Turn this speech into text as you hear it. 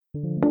You're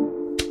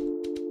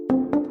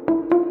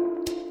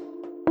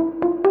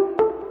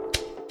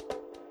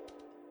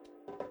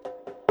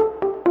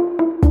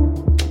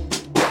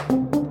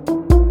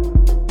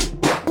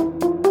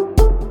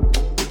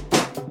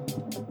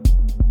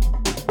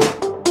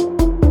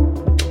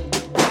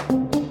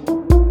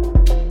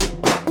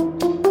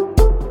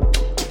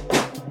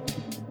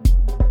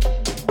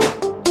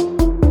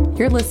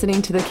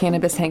listening to the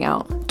Cannabis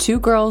Hangout, 2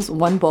 girls,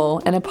 1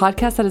 bowl, and a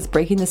podcast that is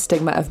breaking the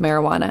stigma of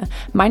marijuana.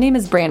 My name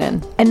is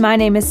Brannon. And my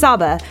name is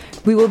Saba.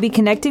 We will be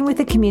connecting with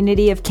a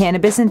community of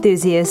cannabis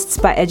enthusiasts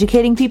by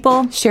educating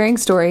people, Sharing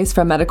stories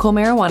from medical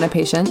marijuana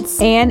patients,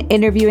 and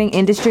interviewing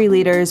industry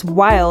leaders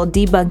while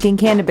debunking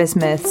cannabis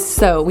myths.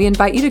 So we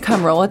invite you to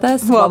come roll with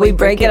us while we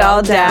break it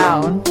all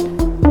down.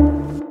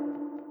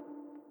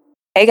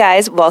 Hey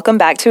guys, welcome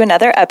back to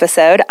another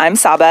episode. I'm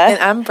Saba. And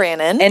I'm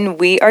Brannon. And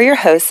we are your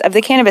hosts of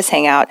the Cannabis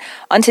Hangout.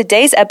 On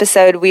today's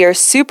episode, we are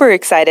super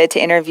excited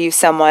to interview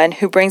someone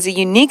who brings a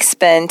unique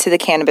spin to the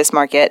cannabis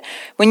market.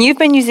 When you've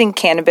been using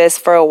cannabis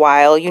for a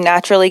while, you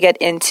naturally get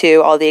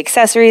into all the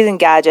accessories and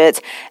gadgets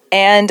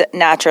and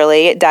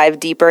naturally dive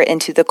deeper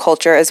into the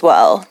culture as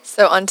well.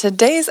 So on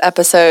today's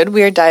episode,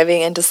 we are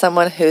diving into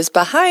someone who's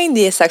behind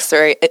the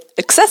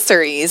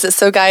accessories.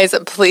 So guys,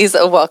 please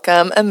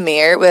welcome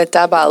Emir with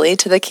Dabali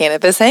to the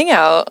Cannabis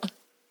Hangout.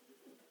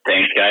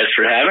 Thanks, guys,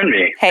 for having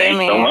me. Hey, Thanks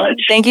man. so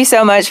much. Thank you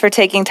so much for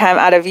taking time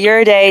out of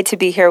your day to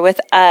be here with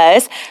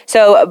us.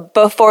 So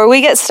before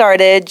we get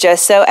started,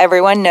 just so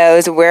everyone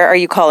knows, where are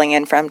you calling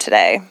in from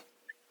today?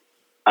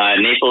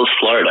 Naples,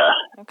 Florida.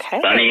 Okay.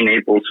 Sunny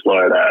Naples,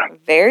 Florida.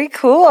 Very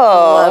cool.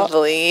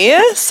 Lovely.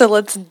 So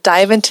let's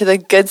dive into the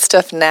good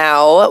stuff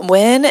now.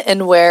 When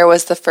and where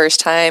was the first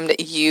time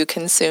that you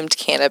consumed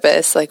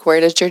cannabis? Like, where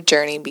did your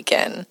journey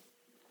begin?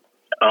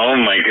 Oh,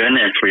 my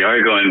goodness. We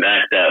are going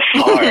back that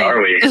far,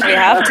 are we? We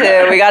have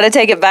to. We got to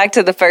take it back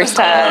to the first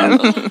time.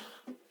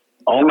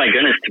 Oh, my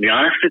goodness. To be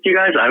honest with you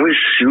guys, I was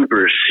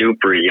super,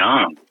 super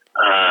young.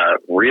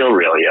 Real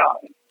young.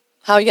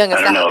 How young is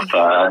I don't that?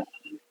 know if...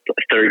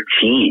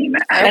 13,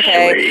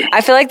 actually. Okay. I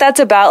feel like that's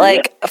about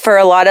for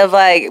a lot of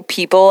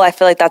people, I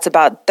feel like that's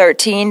about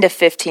 13 to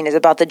 15 is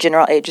about the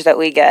general age that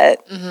we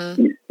get.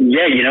 Mm-hmm.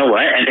 Yeah, you know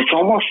what? And it's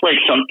almost like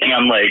something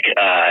I'm like,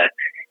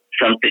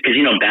 something, because,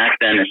 back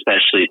then,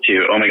 especially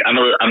too,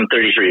 I'm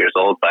 33 years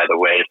old, by the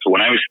way. So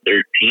when I was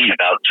 13,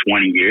 about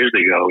 20 years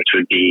ago, which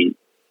would be,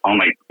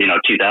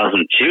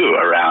 2002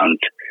 around.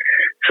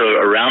 So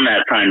around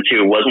that time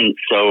too, it wasn't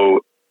so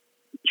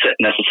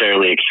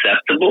necessarily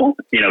acceptable,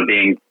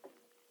 being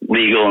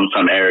legal in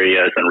some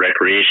areas and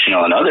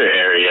recreational in other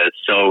areas.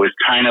 So it was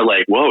kind of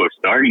like, whoa,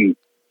 starting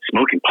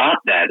smoking pot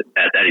at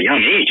a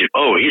young age.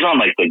 Oh, he's on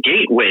the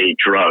gateway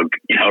drug,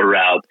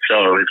 route.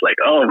 So it was like,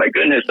 oh my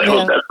goodness, I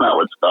hope that's not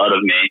what's thought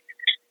of me.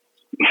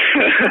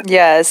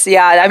 Yes.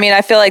 Yeah.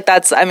 I feel like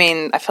that's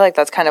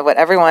kind of what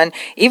everyone,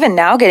 even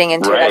now getting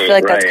into it, I feel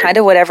like that's kind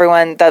of what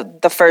everyone,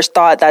 the first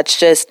thought that's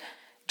just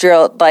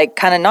drilled,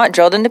 kind of not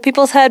drilled into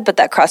people's head, but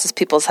that crosses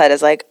people's head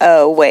is like,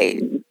 oh,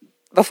 wait.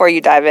 Before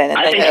you dive in, and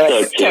I think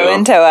so toe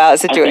in, toe out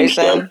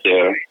situation. I think so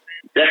too.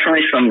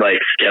 Definitely some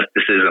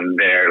skepticism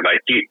there.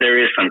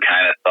 There is some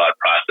kind of thought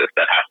process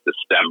that has to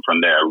stem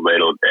from there a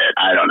little bit.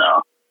 I don't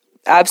know.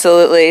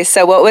 Absolutely.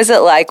 So what was it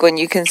like when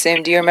you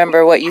consumed? Do you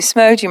remember what you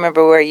smoked? Do you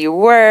remember where you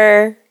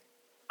were?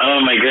 Oh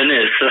my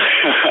goodness.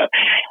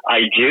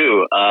 I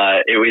do.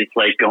 It was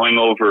like going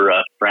over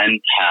a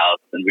friend's house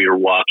and we were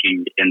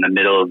walking in the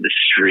middle of the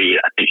street.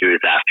 I think it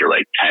was after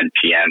 10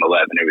 p.m.,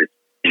 11. It was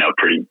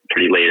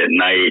pretty late at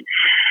night.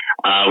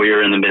 We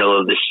were in the middle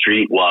of the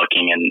street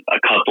walking, and a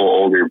couple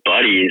older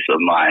buddies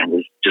of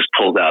mine just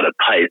pulled out a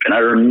pipe. And I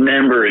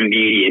remember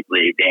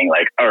immediately being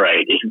like, all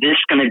right, is this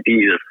going to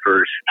be the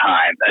first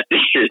time that this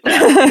is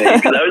happening?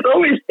 Because I was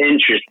always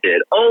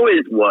interested,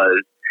 always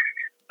was.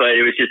 But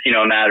it was just,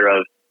 a matter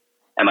of,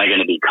 am I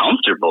going to be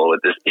comfortable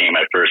with this being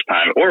my first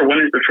time? Or when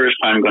is the first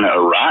time going to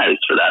arise,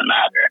 for that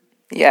matter?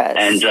 Yes.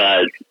 And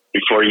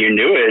before you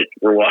knew it,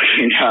 we're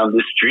walking down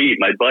the street.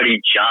 My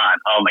buddy John.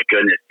 Oh my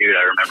goodness, dude!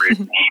 I remember his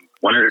name.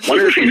 Wonder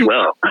if he's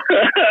well.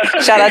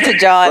 Shout out to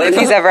John if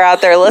he's ever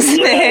out there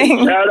listening.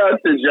 Yeah, shout out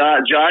to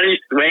Johnny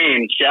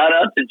Swain. Shout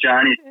out to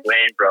Johnny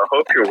Swain, bro.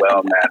 Hope you're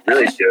well, man.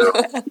 Really do.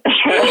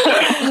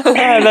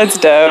 That's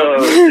dope.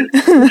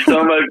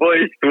 So my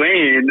boy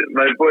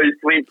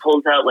Swain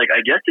pulls out I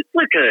guess it's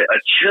a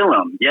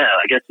chillum. Yeah,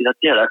 I guess that's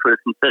what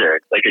it's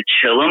considered. Like a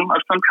chillum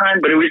of some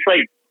kind, but it was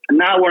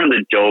not one of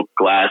the dope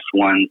glass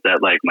ones that,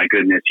 my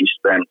goodness, you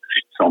spent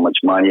so much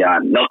money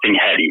on. Nothing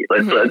heady.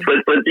 Let's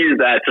use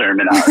that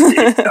terminology.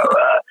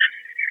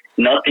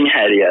 Nothing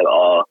heady at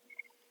all.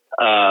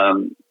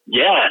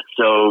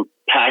 So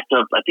packed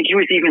up. I think it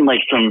was even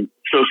some.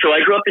 So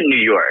I grew up in New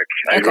York.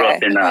 I grew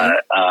up in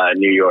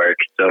New York.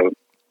 So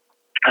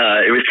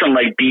it was some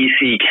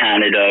BC,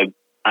 Canada.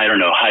 I don't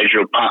know,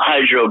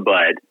 hydro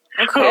bud.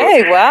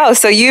 Okay, wow.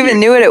 So you even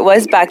knew what it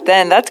was back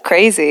then. That's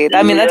crazy.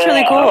 That's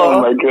really cool.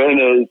 Oh, my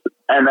goodness.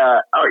 And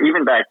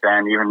even back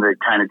then, even the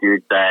kind of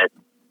dudes that,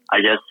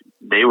 I guess,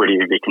 they would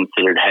even be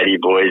considered heady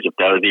boys if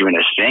that was even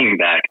a thing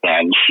back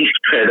then.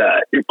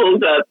 But he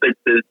pulled out like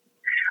this,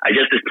 I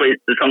guess this place,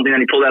 something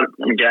that he pulled out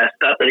from a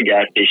stopped at a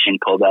gas station,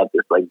 pulled out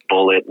this like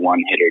bullet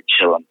one-hitter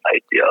chillum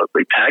type deal. It's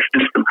like packed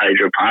in some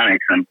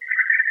hydroponics, and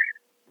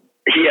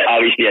he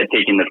obviously had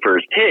taken the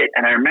first hit.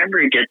 And I remember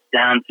he gets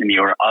down to me,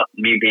 or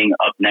me being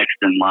up next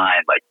in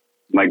line, like,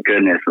 my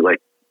goodness, like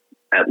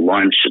at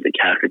lunch at the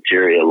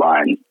cafeteria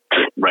line,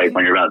 right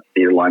when you're about to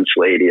see the lunch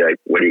lady, like,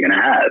 what are you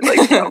gonna have?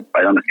 Like,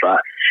 right on the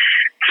spot.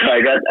 So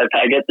I got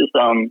this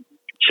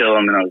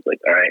chillum, and I was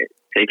like, all right,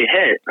 take a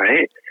hit,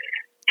 right?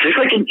 Took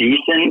like a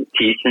decent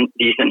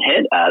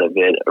hit out of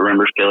it. I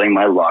remember filling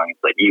my lungs,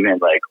 like even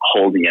like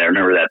holding it. I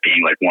remember that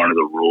being like one of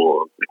the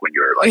rules, like when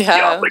you're like,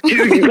 young, like,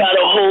 dude, you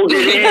gotta hold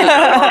it in,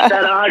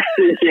 that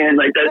oxygen.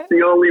 Like that's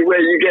the only way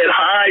you get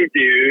high,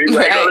 dude.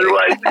 Like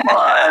otherwise, come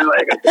on.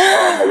 Like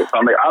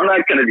I'm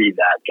not gonna be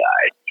that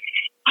guy.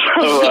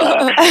 So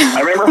I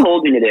remember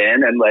holding it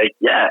in and like,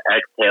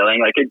 exhaling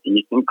like a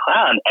decent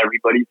cloud.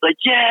 Everybody's like,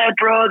 yeah,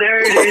 bro, there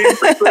it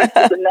is. Like,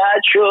 it's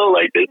natural,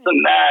 like this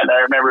and that. And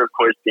I remember, of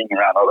course, being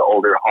around all the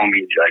older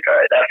homies. You're like, all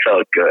right, that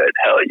felt good.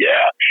 Hell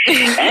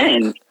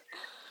yeah.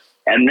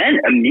 And then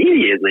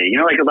immediately,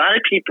 like a lot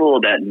of people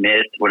that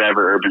miss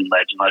whatever urban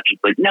legend,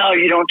 like, no,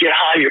 you don't get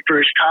high your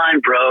first time,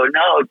 bro.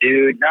 No,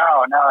 dude,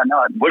 no.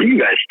 What are you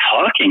guys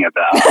talking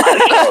about? I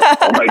felt,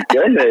 oh my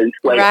goodness,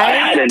 like I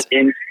had an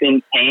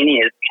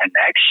instantaneous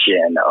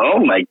connection. Oh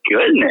my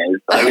goodness.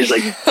 I was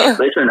like,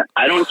 listen,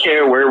 I don't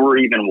care where we're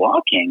even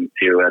walking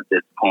to at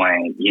this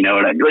point. You know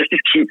what I mean? Let's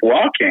just keep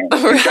walking.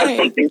 We've got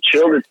something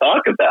chill to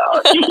talk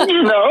about.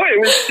 It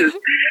was just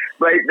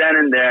right then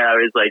and there. I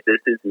was like, this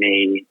is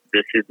me.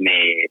 This is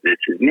me. This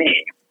is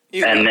me.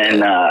 And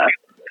then,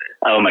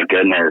 oh my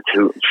goodness,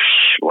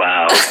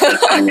 wow,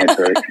 saying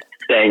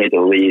it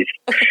the least.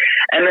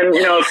 And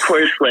then, of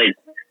course, like,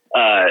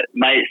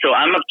 so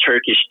I'm of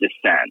Turkish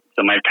descent.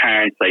 So my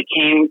parents like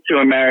came to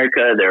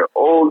America. They're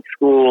old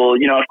school.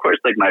 Of course,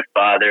 like my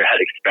father had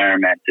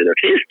experimented of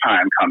his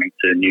time coming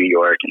to New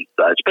York and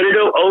such, but it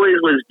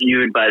always was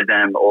viewed by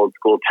them, old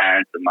school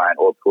parents of mine,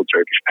 old school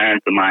Turkish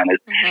parents of mine,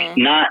 as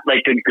not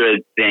like a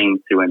good thing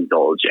to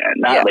indulge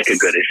in, not like a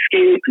good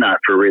escape, not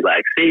for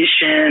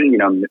relaxation,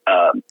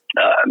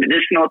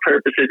 medicinal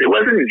purposes. It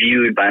wasn't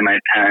viewed by my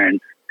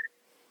parents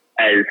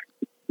as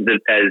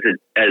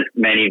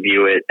many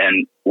view it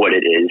and what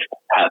it is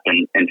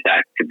happen in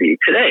fact to be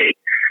today.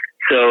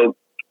 So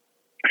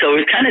it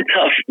was kind of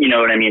tough, you know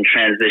what I mean,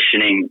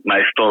 transitioning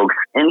my folks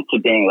into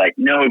being like,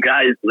 no,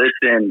 guys,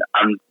 listen,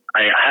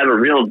 I have a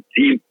real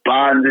deep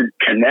bonded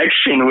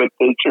connection with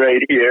this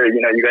right here.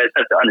 You guys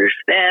have to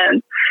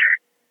understand.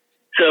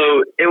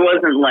 So it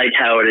wasn't like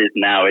how it is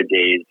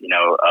nowadays,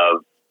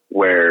 of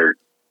where,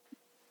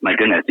 my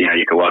goodness,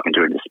 you could walk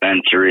into a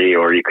dispensary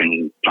or you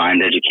can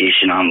find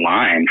education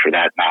online for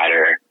that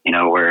matter,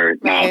 where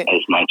not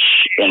as much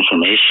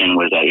information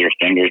was at your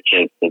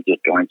fingertips of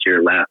just going to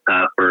your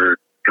laptop or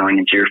going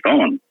into your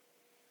phone.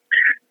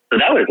 So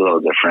that was a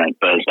little different,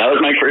 but that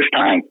was my first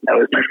time.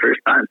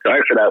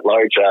 Sorry for that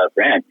large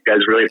rant. You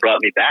guys really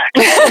brought me back.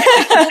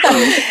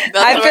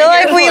 I feel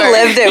like we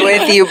lived it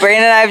with you.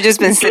 Brandon and I have just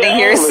been sitting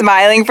here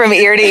smiling from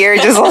ear to ear,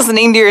 just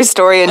listening to your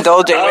story,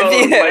 indulging with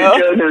you. Oh my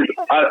goodness.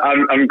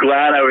 I'm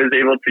glad I was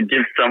able to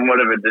give somewhat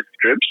of a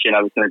description.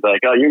 I was going to be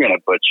like, oh, you're going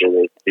to butcher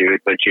this, dude,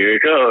 but here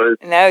it goes.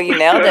 No, you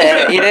nailed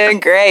it. You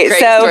did great.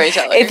 So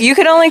if you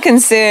could only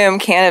consume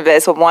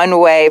cannabis one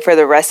way for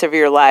the rest of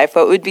your life,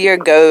 what would be your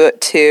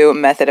go-to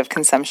method of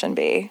consumption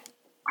be?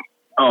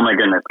 Oh my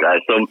goodness,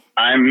 guys. So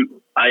I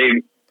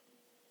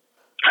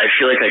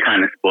feel like I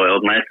kind of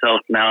spoiled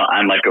myself now.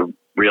 I'm like a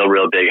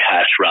real big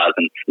hash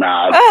rosin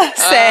snob.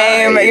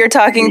 Same. You're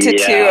talking to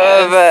two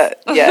of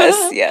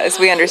yes,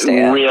 we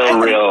understand.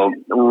 Real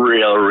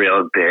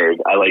big.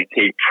 I like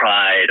take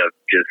pride of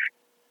just,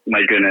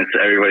 my goodness,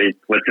 everybody,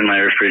 what's in my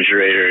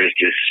refrigerator is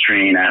just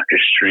strain after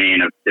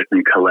strain of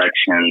different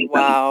collections.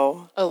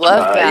 Wow. I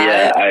love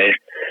that.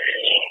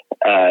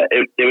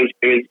 It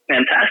was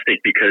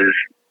fantastic because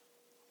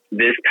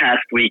this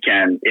past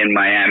weekend in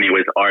Miami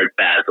was Art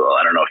Basel.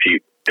 I don't know if you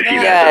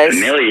guys are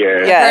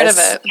familiar. Yes. Heard of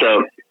it.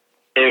 So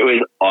it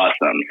was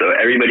awesome. So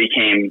everybody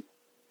came,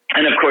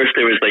 and of course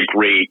there was like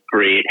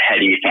great,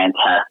 heady,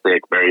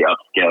 fantastic, very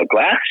upscale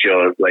glass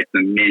shows like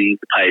the Min's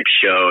Pipe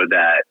Show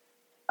that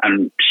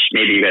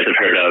maybe you guys have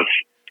heard of.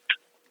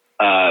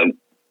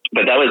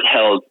 But that was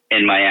held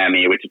in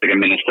Miami, which is like a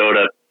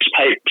Minnesota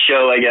pipe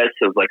show, I guess,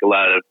 of like a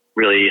lot of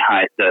really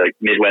high, the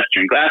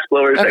Midwestern glass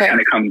blowers that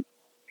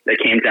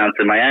came down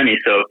to Miami.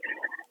 So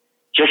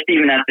just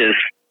even at this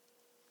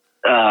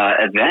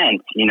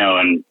event,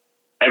 and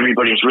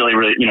everybody's really,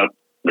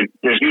 like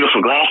there's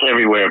beautiful glass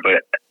everywhere,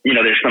 but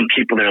there's some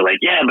people that are like,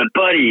 yeah, but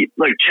buddy,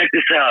 look, check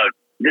this out.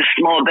 This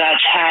small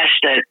batch hash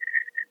that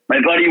my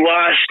buddy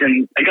washed,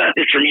 and I got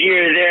this from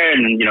here to there,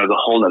 and the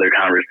whole other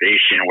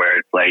conversation where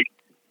it's like,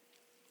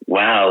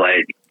 wow,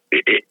 like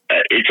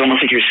it's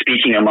almost like you're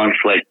speaking amongst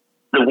like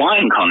the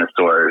wine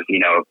connoisseurs,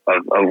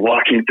 of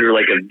walking through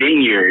like a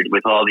vineyard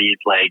with all these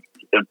like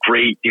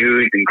great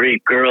dudes and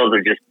great girls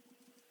are just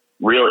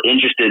real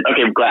interested.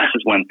 Okay, glass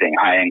is one thing,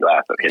 high-end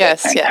glass. Okay,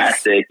 yes, that's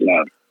fantastic,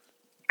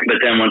 But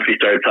then once we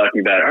started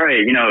talking about, all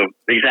right,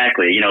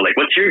 exactly, like,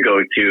 what's your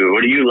go-to?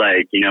 What do you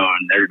like?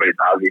 And everybody's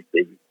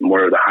obviously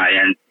more of the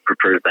high-end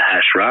prefers the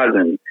hash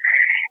rosin.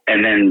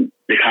 And then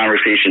the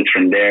conversations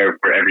from there,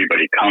 where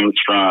everybody comes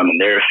from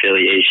and their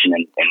affiliation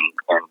and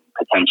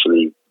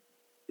potentially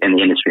in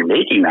the industry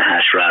making the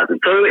hash rosin.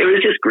 So it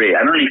was just great.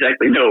 I don't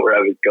exactly know where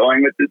I was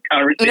going with this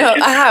conversation. No,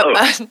 I have.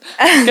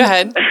 Go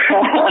ahead.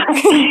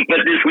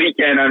 But this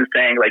weekend, I'm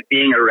saying, like,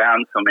 being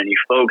around so many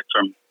folks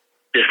from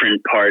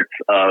different parts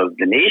of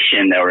the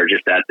nation that were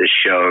just at this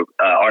show,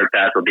 Art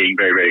Basel being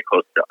very, very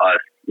close to us,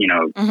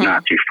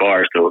 not too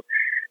far. So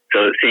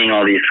seeing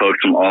all these folks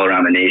from all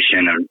around the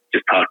nation and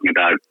just talking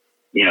about,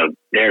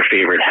 their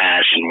favorite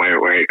hash and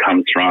where it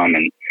comes from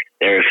and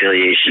their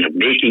affiliation of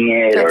making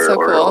it. That's so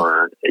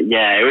cool.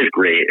 Yeah, it was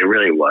great. It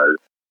really was.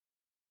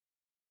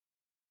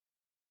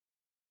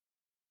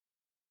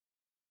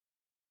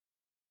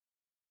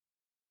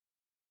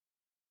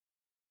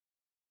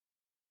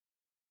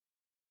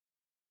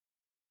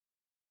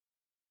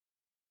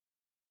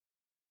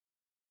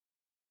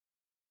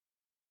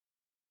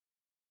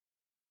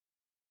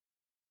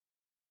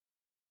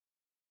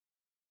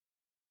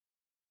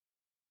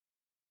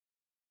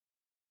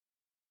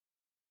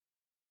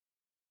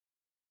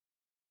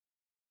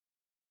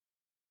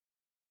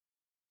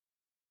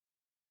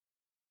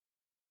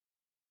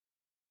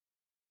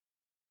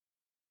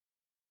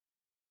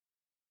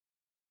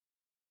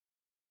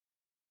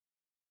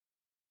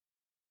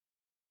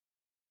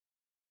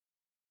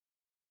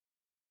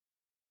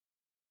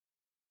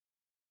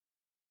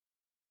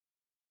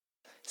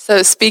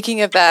 So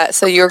speaking of that,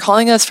 so you're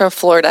calling us from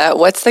Florida.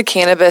 What's the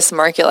cannabis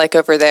market like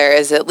over there?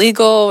 Is it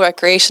legal,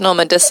 recreational,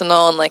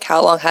 medicinal, and like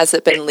how long has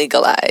it been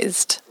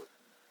legalized?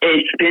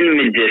 It's been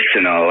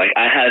medicinal. Like,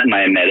 I have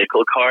my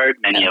medical card.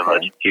 Many of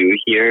us do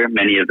here.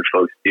 Many of the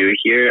folks do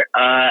here.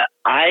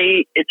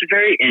 It's a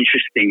very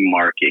interesting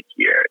market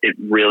here. It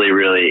really,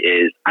 really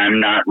is.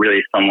 I'm not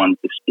really someone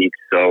to speak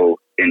so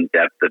in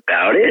depth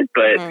about it,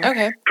 but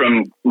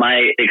from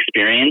my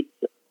experience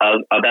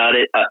of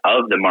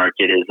the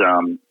market is,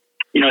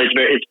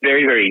 it's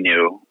very, very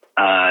new.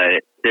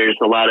 There's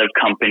a lot of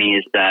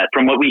companies that,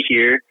 from what we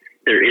hear,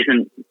 there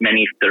isn't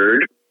many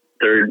third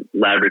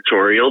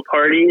laboratorial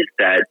parties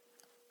that,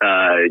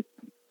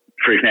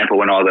 for example,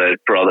 when all the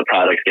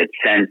products get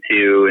sent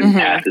to and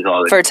passes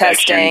all the for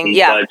testing,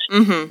 such.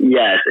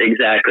 Yes,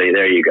 exactly.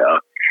 There you go.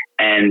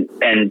 And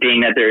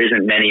being that there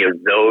isn't many of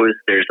those,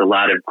 there's a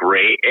lot of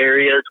gray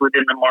areas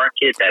within the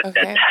market that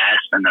pass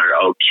and are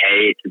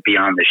okay to be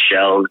on the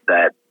shelves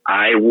that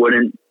I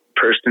wouldn't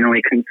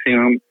personally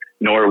consume,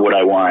 nor would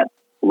I want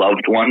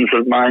loved ones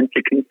of mine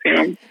to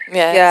consume.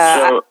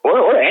 So,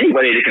 or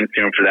anybody to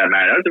consume for that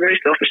matter. That was a very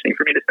selfish thing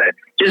for me to say.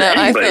 Just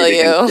I feel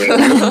you.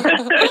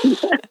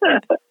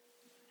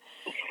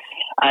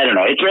 I don't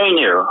know. It's very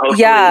new.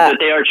 Hopefully, but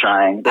they are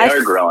trying. They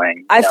are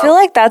growing. I feel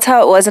like that's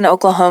how it was in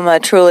Oklahoma,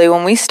 truly.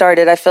 When we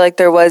started, I feel like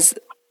there was,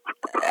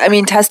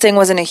 testing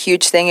wasn't a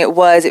huge thing. It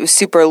was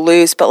super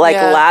loose, but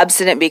labs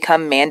didn't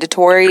become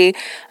mandatory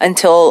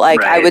until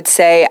I would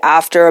say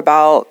after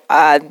about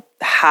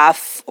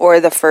half or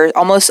the first,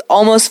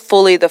 almost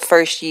fully the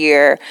first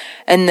year.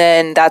 And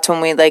then that's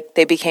when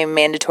they became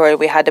mandatory.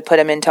 We had to put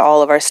them into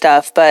all of our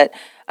stuff. But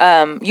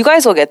you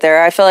guys will get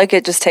there. I feel like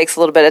it just takes a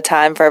little bit of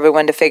time for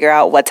everyone to figure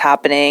out what's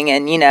happening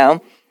and,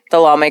 the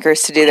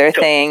lawmakers to do their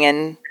thing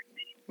and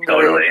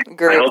groove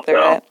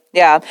through it.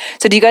 Yeah.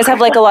 So do you guys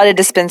have a lot of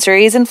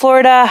dispensaries in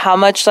Florida? How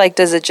much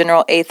does a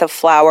general eighth of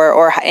flour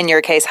or in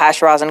your case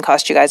hash rosin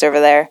cost you guys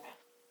over there?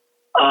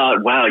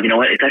 Wow. You know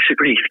what? It's actually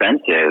pretty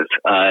expensive.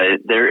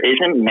 There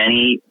isn't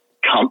many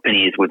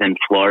companies within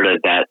Florida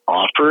that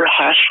offer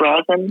hash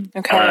rosin.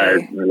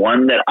 Okay.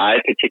 One that I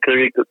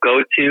particularly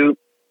go to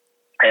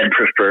and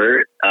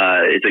prefer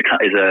is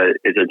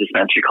a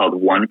dispensary called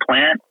One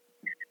Plant,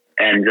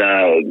 and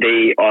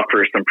they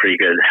offer some pretty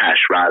good hash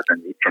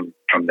rosin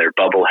from their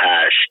bubble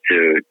hash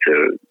to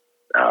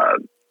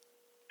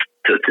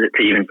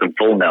even some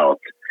full melt.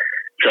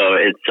 So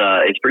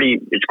it's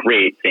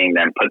great seeing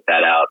them put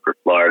that out for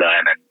Florida,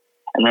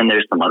 and then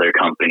there's some other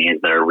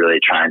companies that are really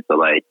trying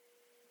to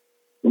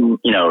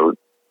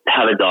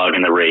have a dog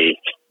in the race.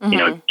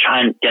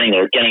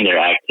 Getting their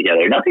act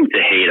together. Nothing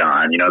to hate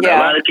on. A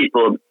lot of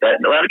people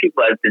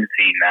have been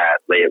seeing that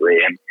lately,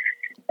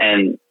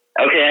 and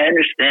okay, I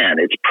understand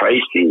it's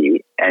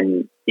pricey,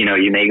 and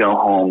you may go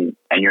home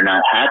and you're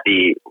not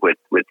happy with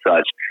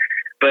such,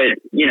 but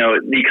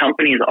the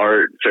companies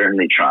are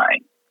certainly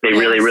trying. They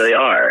really, really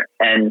are.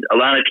 And a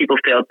lot of people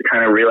fail to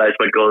kind of realize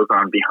what goes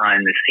on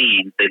behind the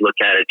scenes. They look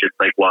at it just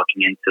like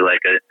walking into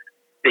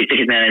they take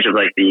advantage of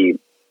the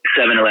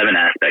 7-Eleven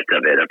aspect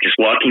of it, of just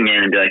walking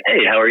in and be like,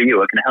 hey, how are you?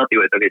 What can I help you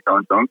with? Okay,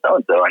 so-and-so and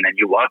so-and-so. And then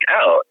you walk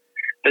out.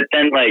 But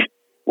then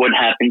what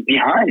happens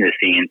behind the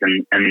scenes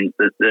and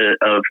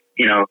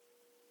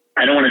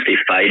I don't want to say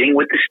fighting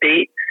with the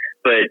state,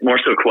 but more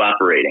so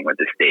cooperating with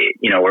the state,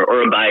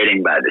 or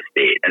abiding by the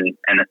state and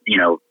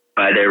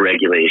by their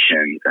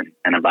regulations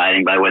and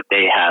abiding by what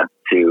they have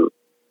to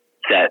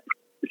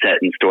set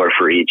in store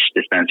for each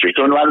dispensary.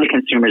 So a lot of the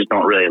consumers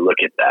don't really look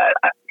at that.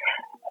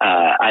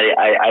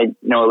 I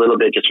know a little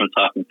bit just from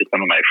talking to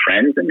some of my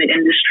friends in the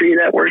industry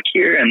that work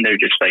here, and they're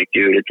just like,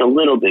 dude, it's a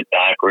little bit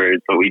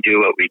backwards, but we do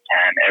what we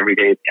can. Every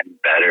day it's getting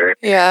better.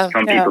 Yeah.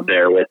 Some people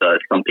bear with us.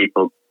 Some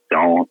people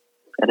don't.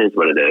 That is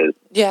what it is.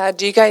 Yeah.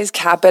 Do you guys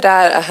cap it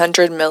at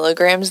 100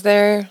 milligrams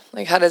there?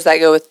 Like, how does that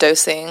go with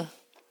dosing?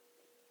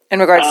 In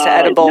regards to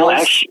edibles? No,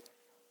 actually,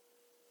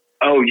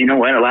 you know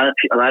what? A lot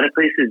of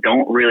places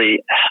don't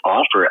really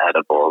offer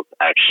edibles,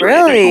 actually.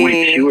 Really?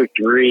 There's only 2 or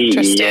 3.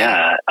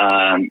 Yeah.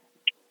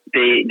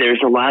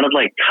 There's a lot of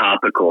like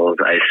topicals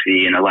I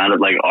see, and a lot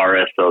of like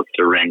RSO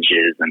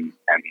syringes and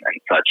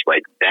such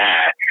like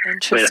that.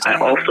 But I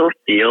also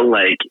feel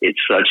like it's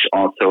such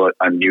also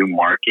a new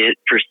market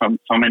for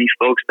so many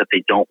folks that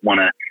they don't want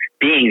to,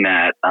 being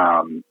that,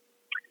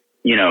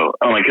 you know,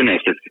 oh my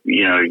goodness, if,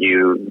 you know,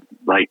 you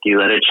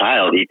let a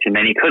child eat too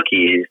many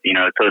cookies, you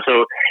know,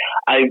 so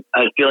I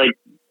feel like,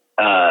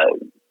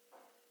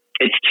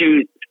 it's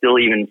too still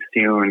even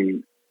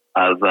soon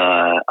of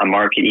a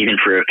market, even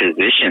for a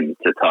physician,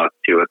 to talk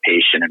to a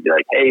patient and be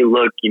like, hey,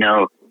 look, you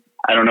know,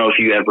 I don't know if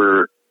you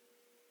ever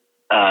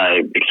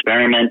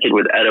experimented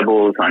with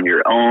edibles on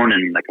your own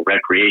in like a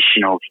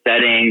recreational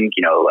setting,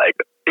 you know, like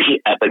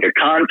at like a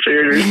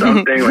concert or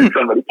something when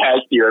somebody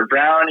passed you a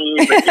brownie,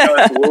 but you know,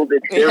 it's a little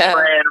bit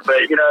different,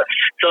 but you know,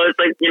 so it's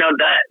like, you know,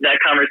 that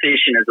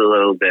conversation is a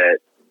little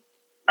bit,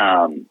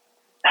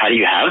 how do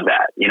you have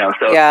that, you know?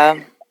 So,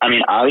 I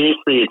mean,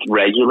 obviously it's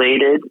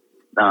regulated,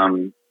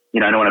 you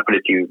know, I don't want to put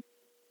it too,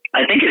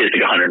 I think it is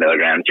like 100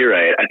 milligrams. You're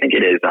right. I think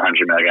it is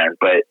 100 milligrams,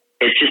 but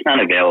it's just not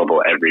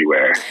available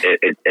everywhere.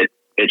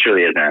 It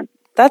truly isn't.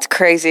 That's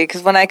crazy,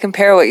 because when I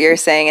compare what you're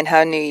saying and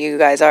how new you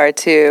guys are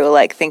too,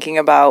 like thinking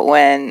about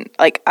when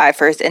like I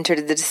first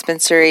entered the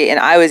dispensary and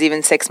I was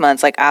even 6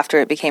 months like after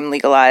it became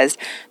legalized,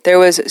 there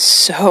was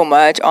so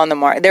much on the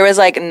market. There was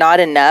like not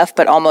enough,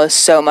 but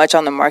almost so much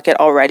on the market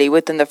already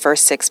within the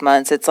first 6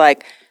 months. It's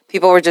like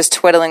people were just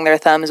twiddling their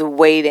thumbs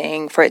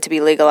waiting for it to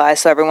be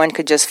legalized so everyone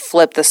could just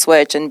flip the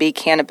switch and be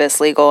cannabis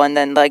legal and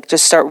then like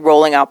just start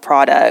rolling out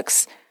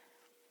products.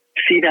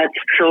 See, that's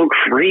so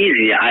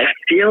crazy. I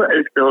feel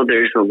as though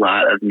there's a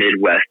lot of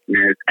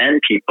Midwesterners and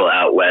people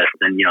out west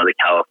and, you know, the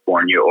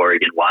California,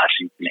 Oregon,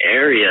 Washington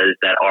areas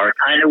that are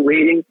kind of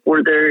waiting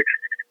for their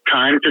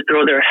time to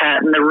throw their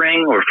hat in the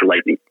ring, or for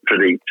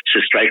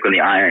to strike when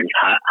the iron's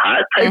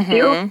hot type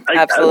deal.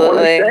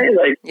 Absolutely. I say.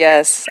 Like,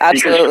 yes,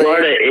 absolutely. Because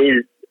Florida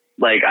is,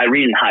 like, I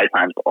read in High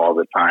Times all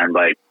the time,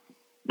 like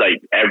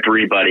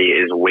everybody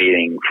is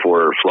waiting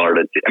for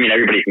Florida to, I mean,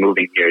 everybody's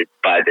moving here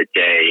by the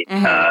day.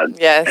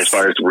 Yes. As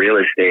far as real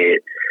estate,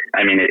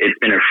 I mean, it's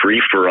been a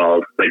free for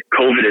all. Like,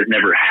 COVID has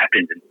never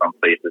happened in some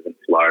places in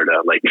Florida.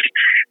 Like,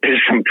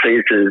 there's some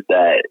places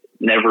that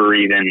never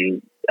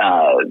even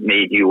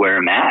made you wear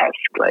a mask.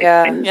 Like,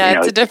 and, you know,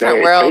 it's a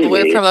different world. Crazy.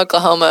 We're from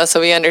Oklahoma,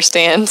 so we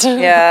understand.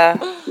 Yeah,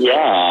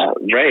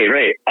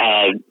 right.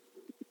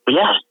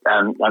 Yeah,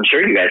 I'm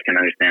sure you guys can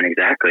understand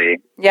exactly.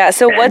 Yeah,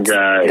 so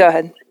go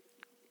ahead.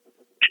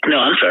 No,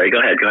 I'm sorry. Go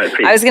ahead,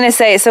 please. I was going to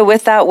say, so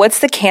with that, what's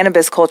the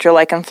cannabis culture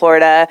like in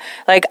Florida?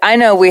 Like, I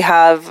know we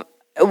have,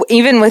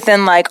 even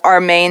within like our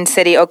main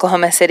city,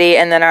 Oklahoma City,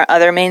 and then our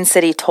other main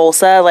city,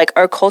 Tulsa, like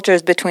our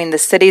cultures between the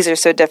cities are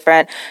so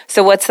different.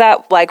 So what's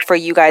that like for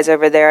you guys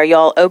over there? Are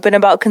y'all open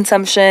about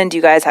consumption? Do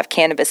you guys have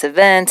cannabis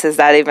events? Is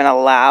that even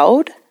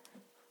allowed?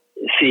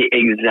 See,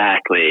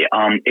 exactly.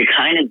 It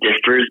kind of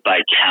differs by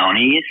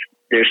counties.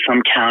 There's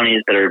some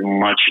counties that are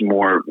much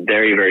more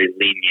very, very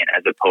lenient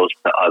as opposed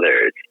to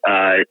others.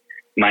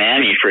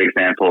 Miami, for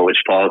example, which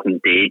falls in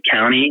Dade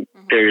County,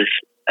 there's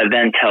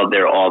events held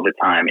there all the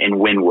time in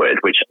Wynwood,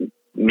 which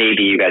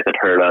maybe you guys have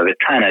heard of. It's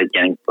kind of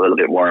getting a little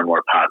bit more and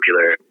more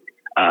popular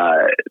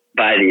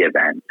by the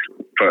event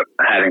for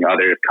having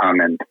others come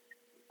and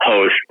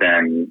host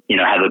and, you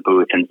know, have a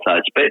booth and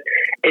such. But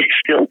it's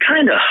still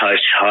kind of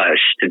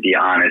hush-hush, to be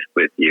honest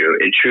with you.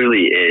 It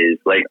truly is.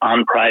 Like,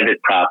 on private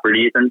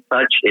properties and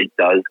such, it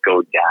does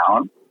go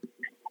down.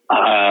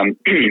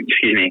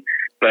 Excuse me.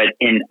 But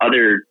in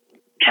other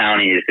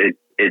counties,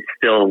 it's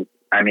still,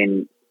 I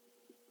mean,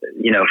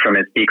 you know, from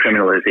its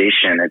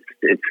decriminalization,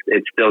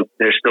 it's still,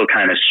 they're still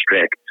kind of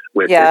strict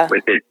with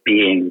it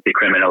being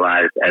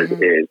decriminalized as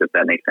it is, if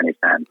that makes any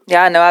sense.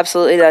 Yeah, no,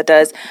 absolutely that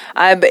does.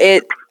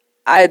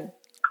 I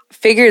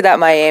figured that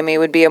Miami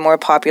would be a more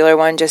popular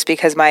one just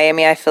because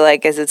Miami, I feel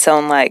like, is its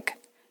own like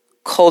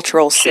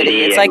cultural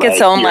city. It's like its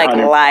own like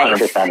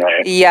life.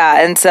 Right.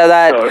 Yeah, and so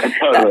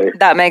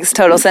that makes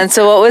total sense.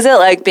 So what was it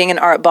like being in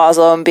Art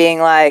Basel and being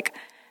like,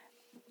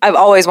 I've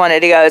always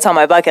wanted to go, it's on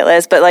my bucket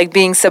list, but like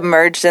being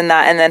submerged in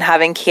that and then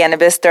having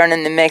cannabis thrown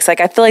in the mix,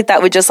 like I feel like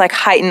that would just like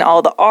heighten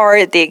all the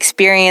art, the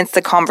experience,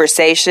 the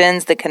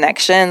conversations, the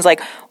connections.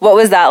 Like, what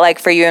was that like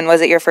for you, and was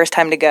it your first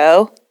time to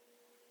go?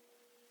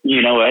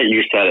 You know what?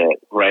 You said it,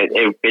 right?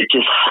 It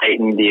just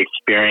heightened the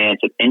experience.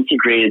 It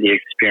integrated the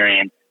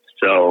experience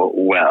so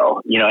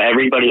well. You know,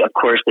 everybody, of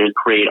course, there's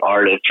great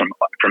artists from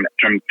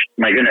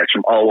my goodness,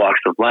 from all walks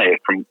of life,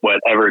 from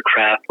whatever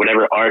craft,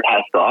 whatever art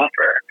has to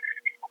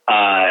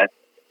offer.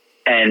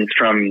 and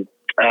from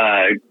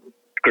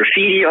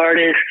graffiti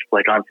artists,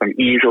 like on some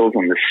easels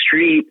on the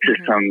street, to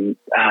some,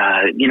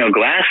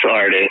 glass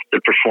artists, to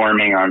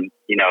performing on,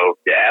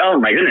 oh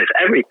my goodness,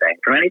 everything,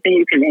 from anything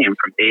you can name,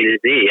 from A to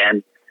Z.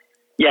 And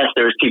yes,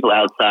 there's people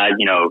outside,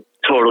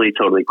 totally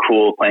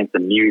cool, playing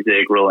some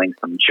music, rolling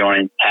some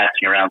joints,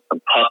 passing around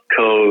some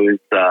Puffcos.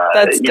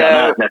 That's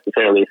dope. Not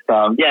necessarily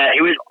some. Yeah,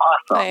 it was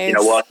awesome, Nice.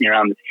 Walking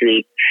around the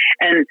streets.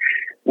 And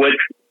what's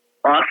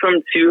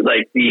awesome too,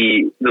 like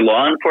the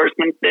law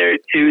enforcement there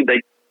too,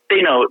 like,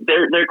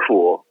 they're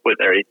cool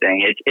with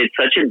everything. It's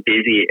such a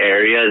busy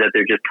area that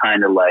they're just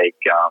kind of like,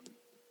 yeah,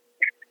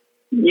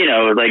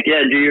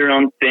 do your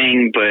own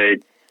thing, but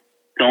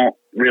don't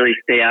really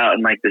stay out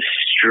in like the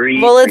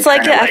street. Well, it's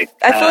like, I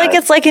feel like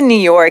it's like in New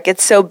York.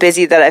 It's so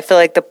busy that I feel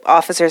like the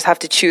officers have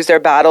to choose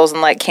their battles,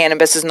 and like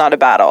cannabis is not a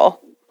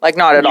battle. Like,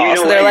 not at all.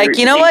 So they're like,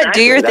 you know what?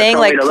 Do your thing.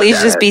 Like,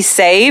 please just be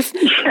safe.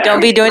 Yeah, don't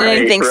be doing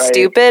anything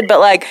stupid. But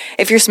like,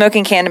 if you're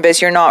smoking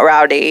cannabis, you're not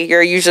rowdy.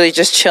 You're usually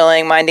just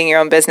chilling, minding your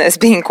own business,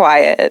 being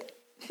quiet.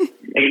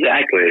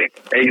 Exactly.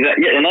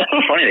 Yeah, and that's so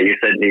funny that you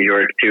said New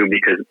York too,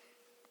 because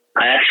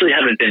I actually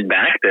haven't been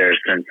back there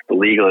since the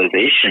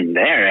legalization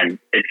there, and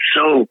it's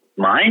so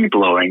mind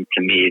blowing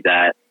to me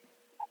that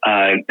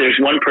there's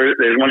one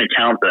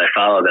account that I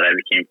follow that I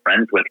became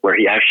friends with, where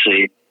he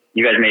actually,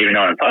 you guys may even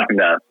know what I'm talking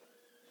about.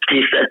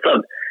 He sets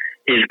up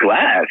his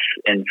glass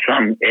in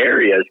some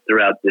areas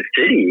throughout the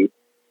city,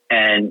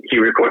 and he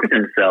records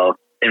himself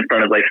in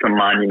front of like some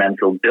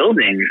monumental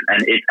buildings.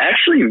 And it's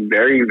actually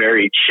very,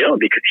 very chill,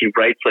 because he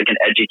writes like an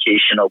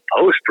educational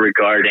post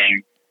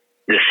regarding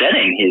the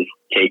setting he's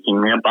taking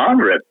a bomb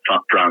rip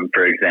from,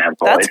 for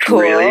example. That's it's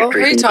cool. Really What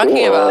are you talking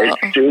cool. about?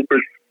 It's super.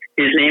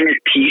 His name is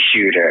Pea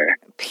Shooter.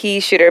 Pea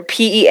Shooter,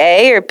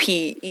 PEA or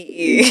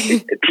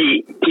PEE?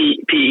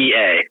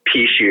 PEA,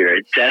 Pea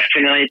Shooter.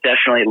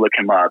 Definitely look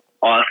him up.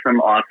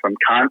 Awesome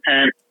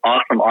content.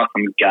 Awesome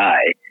guy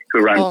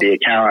who runs the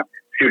account.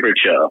 Super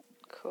chill.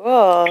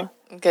 Cool.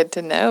 Good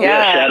to know.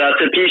 Yeah. Shout out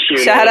to Pea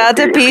Shooter. Shout out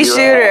to Pea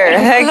Shooter.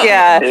 Heck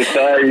yeah.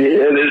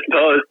 It's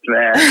post,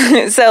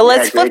 man. So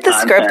let's flip the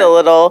script content. a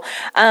little.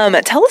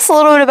 Tell us a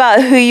little bit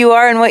about who you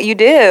are and what you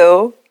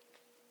do.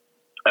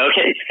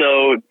 Okay,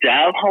 so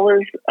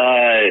Davhollers,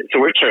 so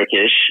we're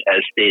Turkish,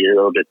 as stated a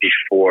little bit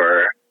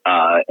before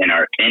in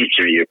our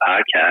interview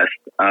podcast.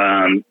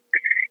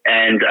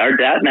 And our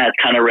dab mats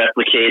kind of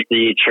replicate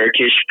the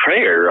Turkish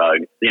prayer rug,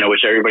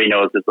 which everybody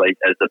knows as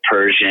the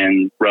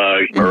Persian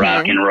rugs,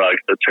 Moroccan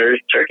rugs. So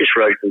Turkish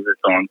rugs is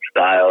its own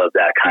style of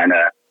that kind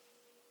of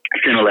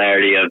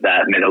similarity of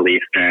that Middle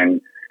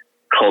Eastern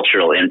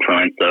cultural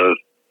influence of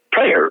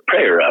prayer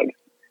rugs.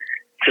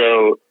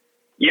 So,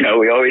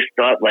 we always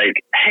thought like,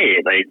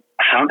 hey, like,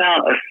 how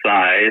about a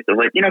size of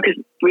like, because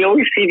we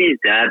always see these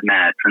dab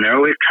mats and they're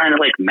always kind of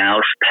like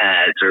mouse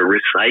pads or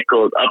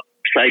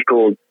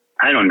upcycled,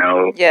 I don't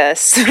know,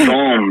 Yes.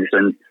 foams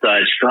and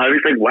such. So I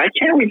was like, why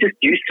can't we just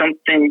do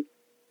something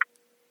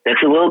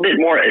that's a little bit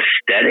more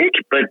aesthetic,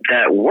 but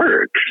that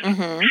works?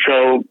 Mm-hmm.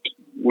 So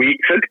we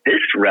took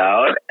this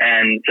route,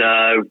 and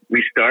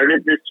we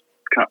started this.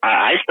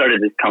 I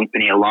started this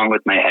company along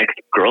with my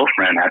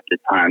ex-girlfriend at the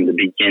time, the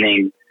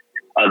beginning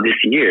of this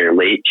year,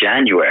 late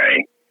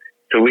January.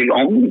 So we've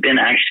only been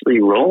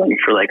actually rolling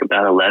for like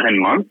about 11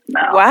 months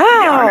now.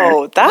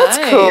 Wow, that's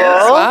Nice. cool.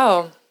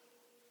 Wow.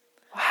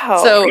 Wow.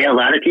 So Yeah, a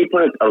lot of people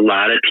don't. A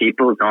lot of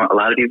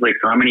people like,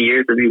 so how many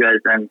years have you guys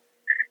been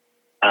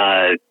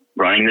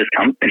running this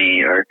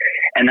company?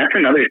 And that's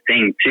another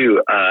thing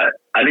too.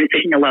 I've been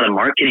taking a lot of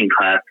marketing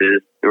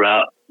classes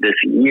throughout this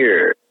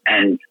year,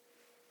 and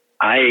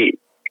I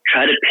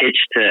try to pitch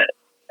to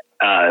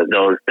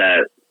those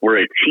that we're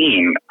a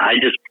team.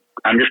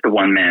 I'm just a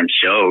one-man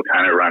show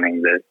kind of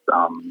running this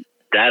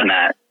dab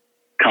mat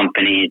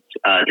company,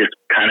 just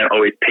kind of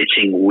always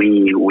pitching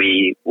we,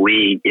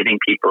 giving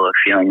people a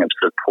feeling of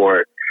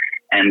support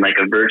and like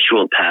a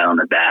virtual pat on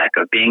the back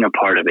of being a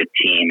part of a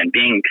team and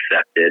being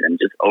accepted, and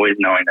just always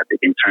knowing that they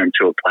can turn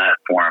to a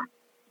platform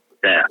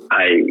that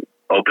I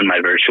open my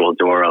virtual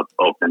door up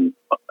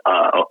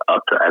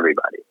to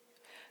everybody.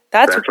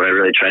 That's what I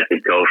really try to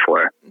go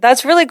for.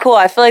 That's really cool.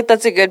 I feel like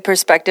that's a good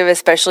perspective,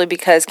 especially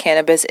because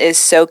cannabis is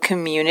so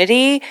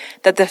community,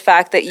 that the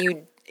fact that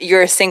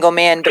you're a single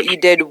man, but you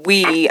did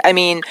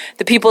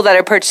the people that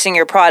are purchasing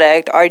your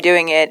product are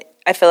doing it,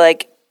 I feel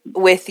like,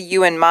 with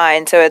you in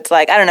mind. So it's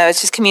like, I don't know,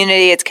 it's just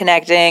community, it's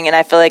connecting, and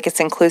I feel like it's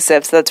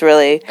inclusive. So that's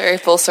really very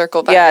full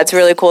circle back. Yeah, it's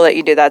really cool that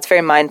you do that. It's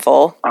very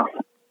mindful.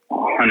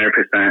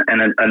 100%.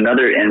 And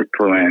another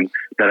influence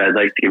that I'd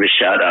like to give a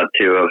shout out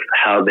to of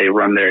how they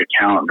run their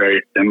account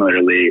very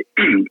similarly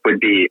would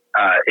be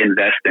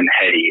Invest in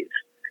Headies.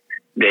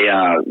 They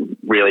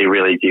really,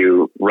 really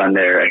do run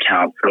their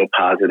account so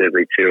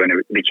positively too, and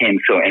it became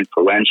so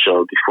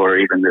influential before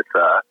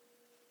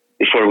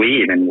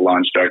we even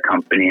launched our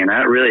company, and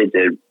that really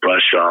did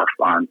brush off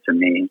onto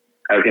me.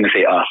 I was going to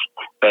say us,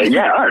 but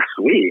yeah, us,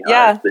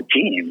 the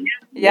team.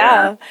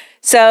 Yeah.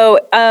 So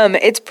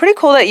it's pretty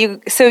cool that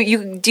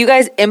do you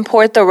guys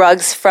import the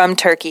rugs from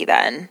Turkey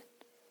then?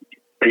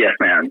 Yes,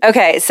 ma'am.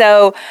 Okay,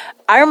 so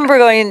I remember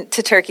going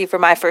to Turkey for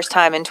my first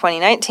time in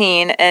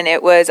 2019, and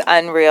it was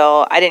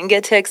unreal. I didn't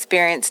get to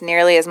experience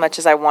nearly as much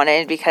as I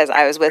wanted because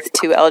I was with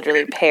two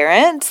elderly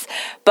parents,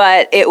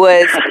 but it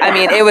was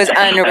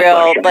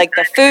unreal. Like,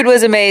 the food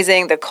was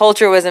amazing, the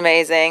culture was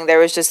amazing. There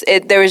was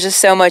just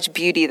so much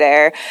beauty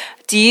there.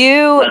 Do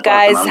you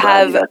guys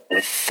have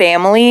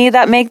family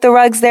that make the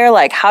rugs there?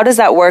 Like, how does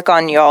that work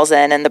on y'all's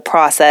end and the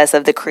process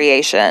of the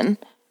creation?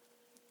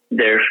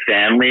 They're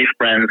family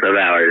friends of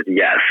ours,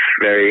 yes.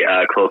 Very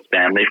close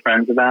family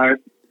friends of ours.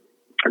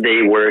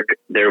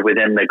 They're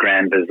within the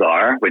Grand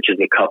Bazaar, which is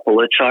a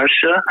Kapılı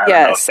Çarşı.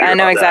 Yes, I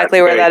know exactly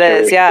where that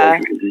is,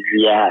 yeah.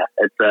 Yeah,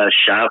 it's a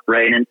shop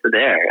right into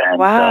there. And,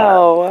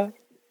 wow.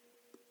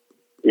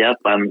 Yep,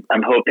 I'm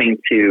hoping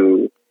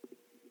to,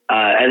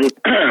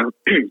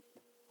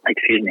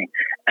 excuse me,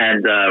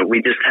 and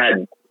we just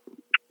had,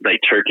 like,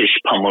 Turkish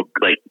pamuk,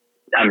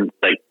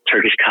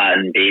 Turkish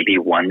cotton baby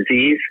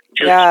onesies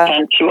just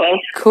sent to us.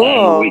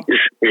 Cool. And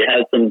we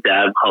had some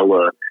dab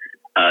hala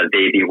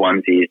baby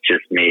onesies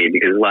just made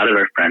because a lot of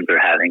our friends are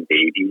having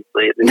babies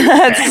lately.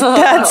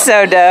 That's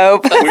so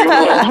dope.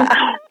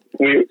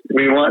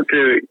 we want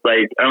to,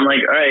 like, I'm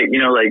like, all right,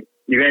 like,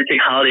 you're gonna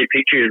take holiday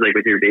pictures, like,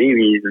 with your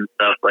babies and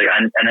stuff, like,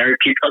 and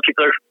people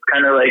are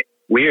kind of like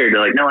weird. They're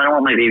like, no, I don't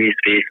want my baby's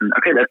face. And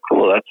okay, that's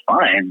cool, that's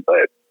fine,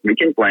 but we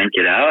can blank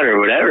it out or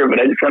whatever, but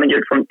I just want to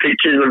get some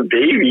pictures of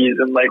babies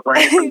and, like,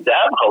 wearing some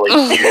dab holy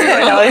here.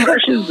 Like, how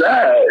fresh is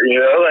that?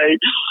 Like,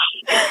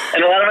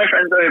 and a lot of my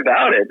friends know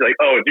about it. They're like,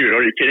 oh, dude,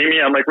 are you kidding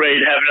me? I'm, like, ready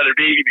to have another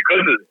baby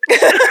because of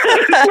it.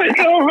 Like,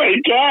 oh my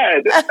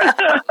God.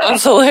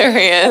 That's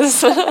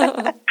hilarious.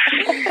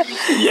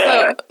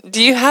 Yeah. So,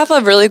 do you have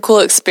a really cool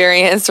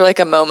experience or, like,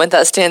 a moment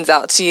that stands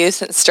out to you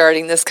since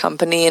starting this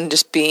company and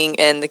just being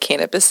in the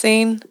cannabis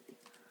scene?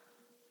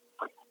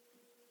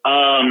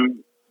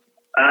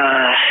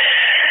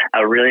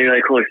 A really,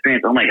 really cool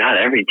experience. Oh my God,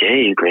 every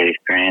day is a great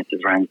experience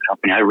is running the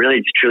company. I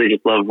really, truly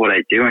just love what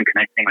I do and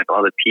connecting with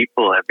all the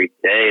people every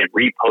day and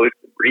repost.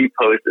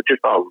 It's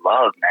just all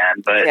love,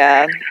 man. But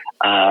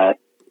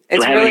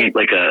it's having really,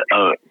 like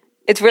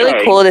it's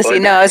really cool to see.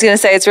 No, I was going to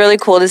say, it's really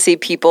cool to see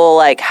people,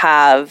 like,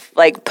 have,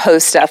 like,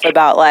 post stuff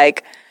about,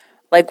 like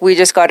we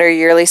just got our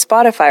yearly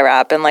Spotify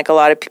wrap, and, like, a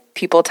lot of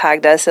people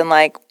tagged us in,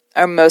 like,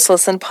 our most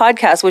listened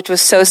podcast, which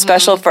was so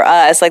special for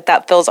us. Like,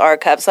 that fills our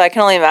cup. So I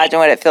can only imagine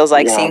what it feels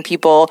like seeing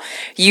people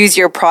use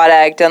your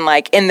product and,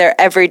 like, in their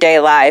everyday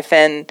life,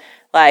 and,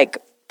 like,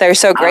 they're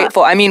so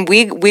grateful. I mean,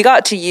 we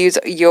got to use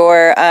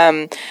your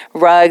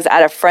rugs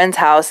at a friend's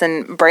house,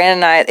 and Brandon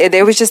and I,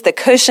 it was just the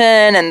cushion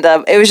and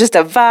it was just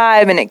a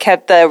vibe, and it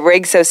kept the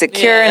rig so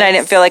secure, and I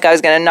didn't feel like I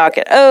was going to knock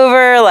it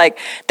over. Like,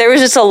 there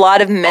was just a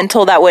lot of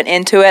mental that went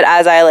into it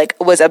as I, like,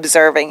 was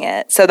observing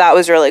it. So that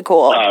was really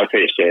cool. Oh, I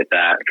appreciate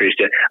that.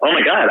 Oh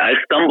my God, I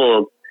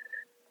stumbled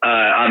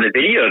on the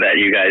video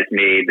that you guys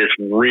made, this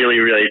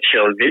really, really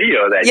chill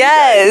video that you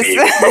guys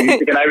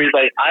made. And I was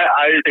like,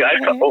 I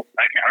don't know if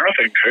I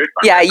can curse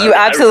on that. You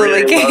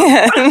absolutely can.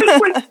 I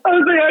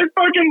was like, I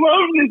fucking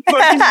love this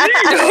fucking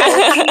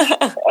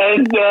video.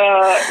 And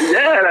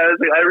and I was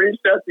like, I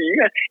reached out to you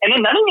guys. And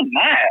then not even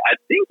that, I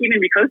think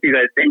even because you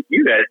guys, thank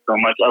you guys so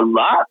much, a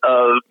lot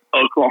of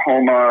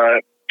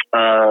Oklahoma,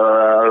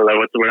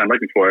 what's the word I'm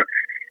looking for?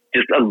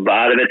 Just a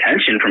lot of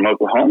attention from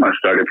Oklahoma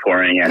started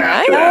pouring in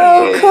after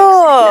that. So,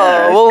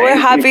 cool. Well, we're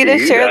happy to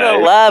share the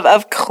love.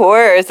 Of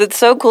course. It's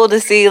so cool to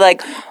see,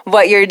 like,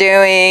 what you're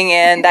doing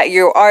and that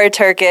you are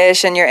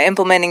Turkish and you're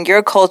implementing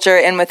your culture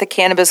in with the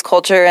cannabis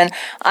culture. And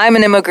I'm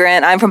an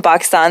immigrant. I'm from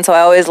Pakistan, so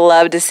I always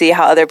love to see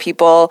how other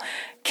people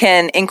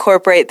can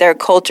incorporate their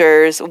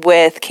cultures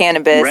with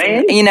cannabis,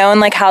 right? And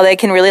like, how they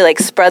can really, like,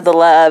 spread the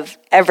love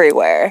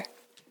everywhere.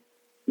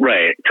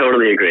 Right.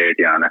 Totally agree with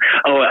you on that.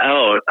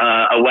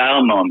 A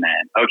wow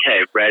moment.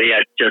 Okay, ready?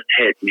 It just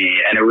hit me.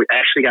 And it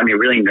actually got me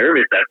really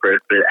nervous at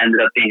first, but it ended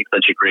up being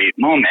such a great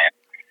moment.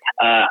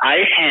 I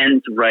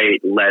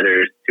handwrite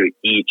letters to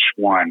each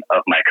one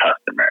of my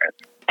customers.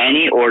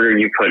 Any order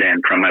you put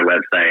in from my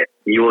website,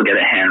 you will get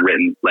a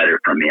handwritten letter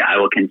from me. I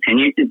will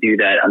continue to do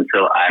that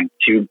until I'm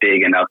too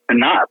big enough to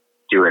not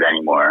do it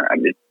anymore. I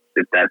mean,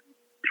 if that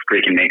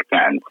freaking makes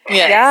sense.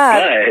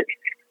 Yeah. But,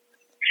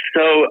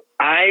 so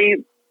I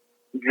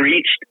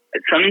reached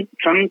some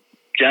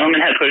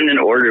gentleman had put in an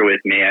order with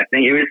me. I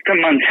think it was to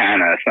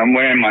Montana,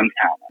 somewhere in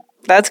Montana.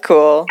 That's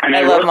cool. And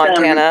I love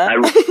Montana.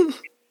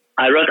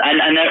 I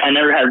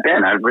never have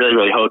been. I really,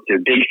 really hope to.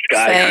 Big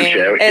sky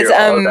country. It's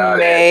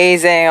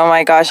amazing. Oh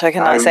my gosh, I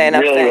cannot say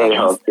enough things. I really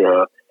hope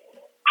to.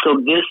 So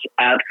this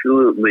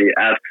absolutely,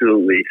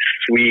 absolutely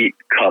sweet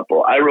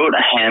couple, I wrote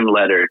a hand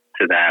letter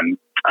to them,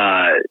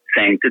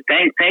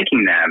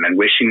 thanking them and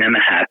wishing them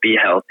a happy,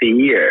 healthy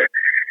year.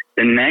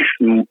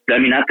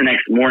 Not the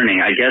next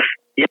morning, I guess.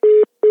 Yeah.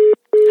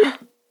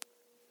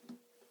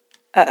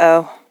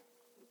 Uh-oh.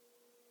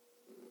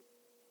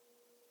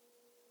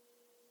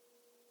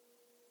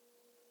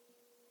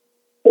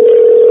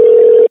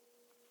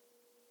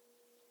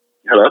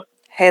 Hello?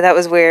 Hey, that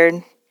was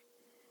weird.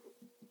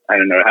 I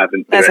don't know what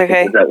happened. That's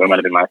okay. That might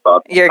have been my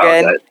fault. You're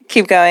good.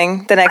 Keep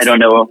going. The next. I don't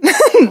know.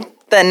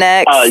 The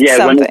next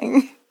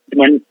something.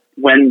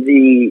 When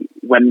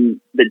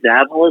the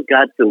dab holes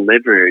got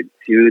delivered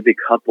to the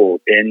couple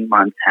in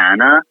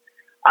Montana,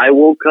 I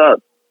woke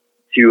up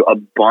to a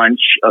bunch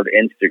of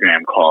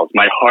Instagram calls.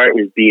 My heart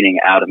was beating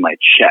out of my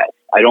chest.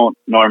 I don't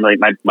normally,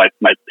 my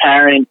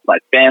parents, my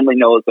family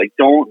knows, like,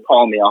 don't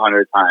call me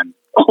 100 times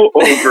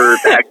over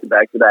back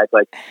to back.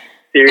 Like,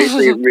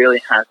 seriously, it really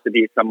has to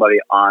be somebody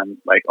on,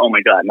 like, oh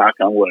my God, knock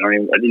on wood. I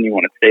didn't even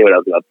want to say what I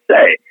was about to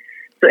say.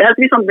 So it has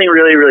to be something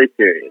really, really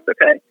serious,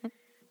 okay?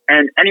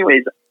 And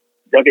anyways,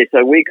 okay, so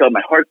I wake up,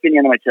 my heart's beating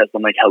out of my chest.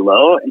 I'm like,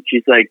 hello? And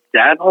she's like,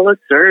 dab holes,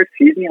 sir,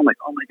 excuse me. I'm like,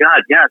 oh my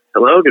God, yes,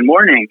 hello, good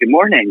morning.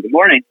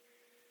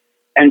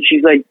 And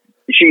she's like,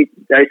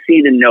 I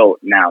see the note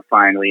now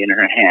finally in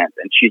her hand,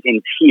 and she's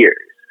in tears.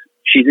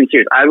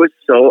 I was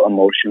so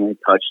emotionally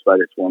touched by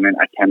this woman.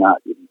 I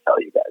cannot even tell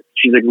you guys.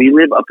 She's like, we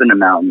live up in the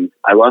mountains.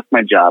 I lost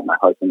my job. My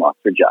husband lost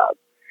her job.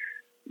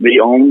 The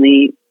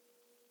only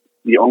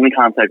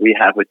contact we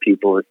have with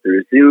people is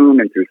through Zoom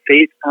and through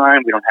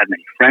FaceTime. We don't have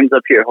many friends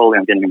up here. Holy,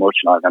 I'm getting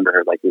emotional. I remember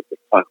her like this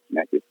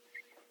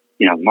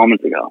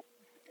moments ago.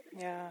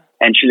 Yeah.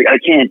 And she's like, I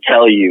can't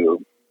tell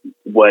you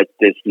what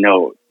this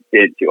note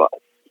did to us.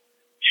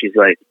 She's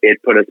like,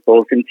 it put us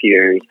both in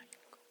tears.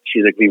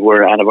 She's like, we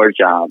were out of our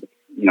jobs.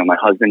 My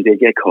husband did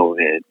get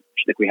COVID.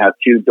 She's like, we have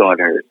 2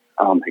 daughters.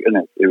 Oh my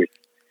goodness.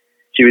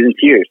 She was in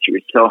tears. She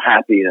was so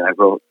happy that I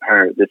wrote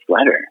her this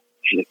letter.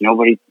 She's like,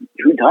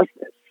 who does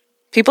this?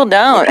 People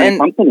don't. And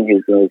company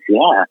who goes,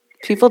 yeah.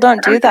 People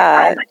don't do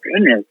that. Oh my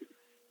goodness.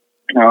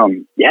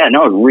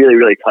 It really,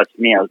 really touched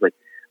me. I was like,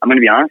 I'm going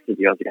to be honest with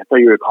you. I was like, I thought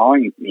you were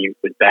calling me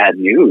with bad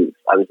news.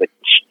 I was like,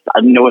 I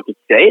didn't know what to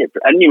say.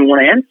 I didn't even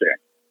want to answer.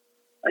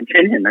 I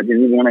didn't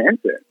even want to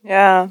answer.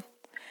 Yeah.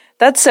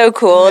 That's so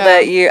cool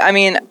that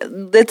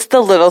it's the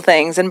little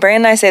things. And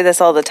Brand and I say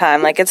this all the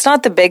time. Like, it's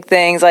not the big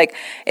things. Like,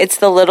 it's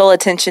the little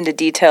attention to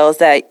details,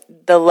 that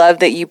the love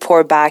that you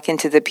pour back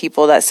into the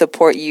people that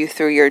support you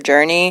through your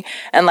journey.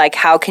 And like,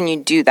 how can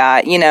you do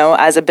that?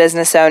 As a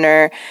business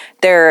owner,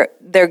 they're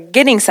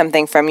getting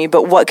something from you,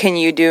 but what can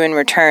you do in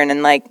return?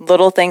 And like,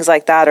 little things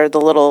like that are the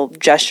little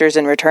gestures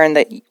in return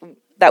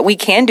that we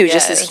can do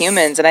just as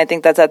humans. And I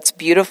think that's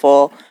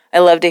beautiful. I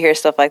love to hear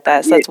stuff like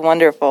that. So that's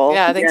wonderful.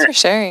 Yeah, thanks for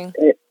sharing.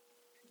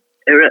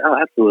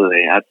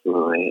 Absolutely.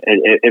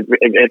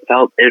 It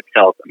felt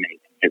amazing.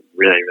 It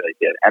really, really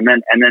did. And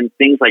then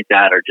things like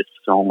that are just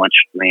so much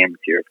flame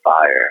to your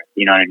fire.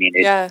 You know what I mean?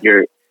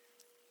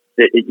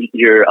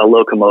 You're a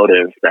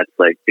locomotive that's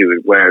like,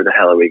 dude, where the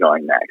hell are we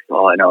going next?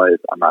 All I know is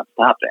I'm not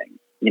stopping.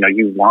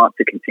 You want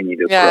to continue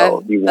to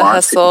grow. You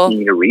want to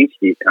continue to reach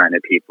these kind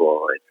of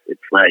people.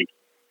 It's like,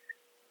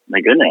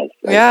 my goodness.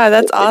 Yeah,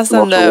 that's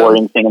awesome, it's the most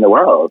rewarding thing in the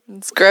world.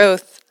 It's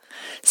growth.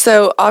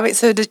 So,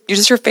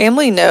 does your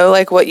family know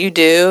like what you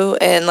do,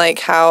 and like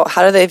how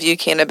do they view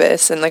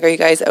cannabis, and like, are you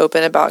guys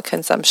open about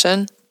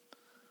consumption?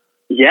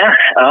 Yeah.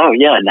 Oh,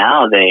 yeah.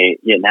 Now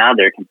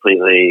they're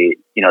completely.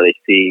 They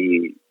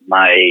see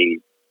my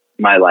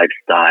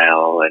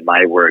lifestyle and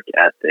my work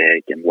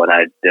ethic and what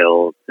I've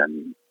built,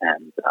 and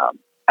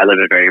I live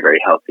a very, very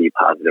healthy,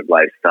 positive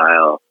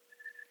lifestyle.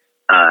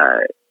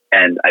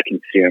 And I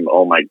consume,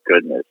 oh my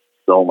goodness,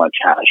 so much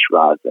hash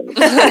rosin.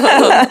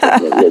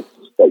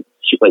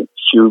 It's like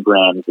 2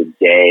 grams a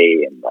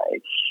day, and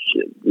like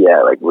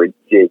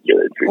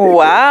ridiculous.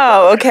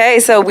 Wow. Okay,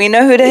 so we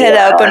know who to hit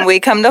up when we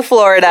come to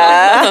Florida.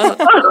 We know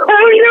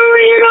who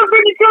to hit up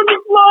when you come to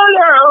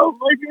Florida. Oh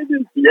my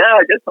goodness. Yeah,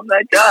 I guess I'm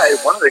that guy.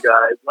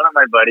 One of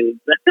my buddies.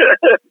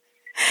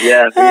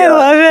 Yeah, I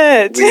love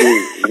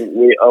it.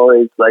 We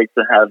always like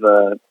to have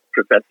a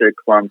Professor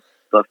Clump's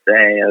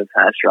buffet of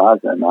hash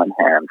rosin on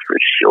hand for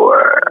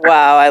sure.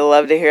 Wow, I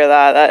love to hear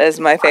that. That is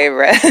my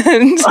favorite.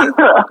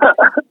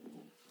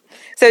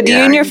 So do you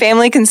and your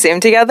family consume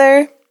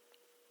together?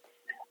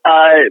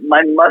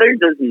 My mother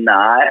does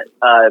not.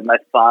 My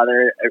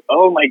father,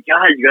 oh my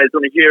God, you guys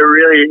want to hear a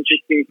really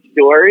interesting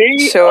story?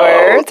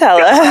 Sure, tell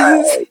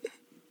us.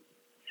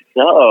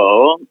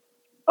 So,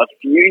 a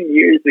few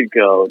years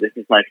ago, this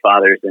is my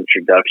father's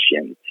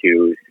introduction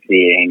to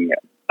seeing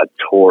a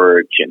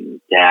torch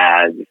and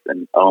dabs,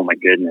 and oh my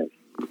goodness.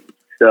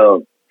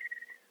 So,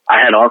 I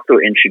had also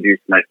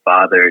introduced my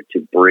father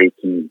to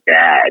Breaking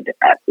Bad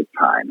at the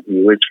time.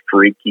 He was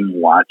freaking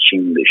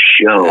watching the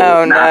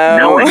show, not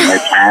knowing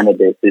that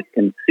cannabis is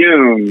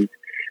consumed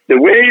the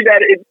way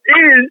that it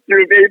is,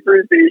 through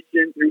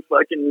vaporization, through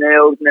fucking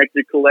nails next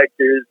to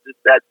collectors, this,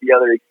 that, the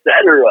other,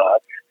 etc.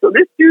 So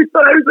this dude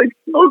thought I was like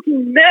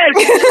smoking meth.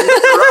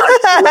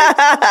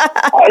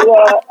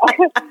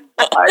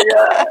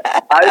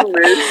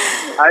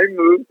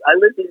 I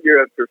lived in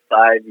Europe for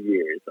 5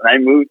 years, and I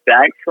moved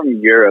back from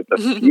Europe a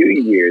few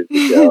years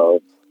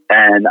ago,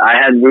 and I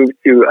had moved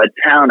to a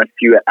town a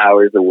few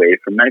hours away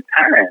from my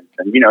parents,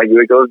 and you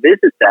would go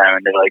visit them,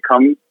 and they're like,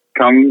 come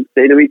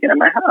stay the weekend at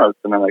my house,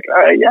 and I'm like,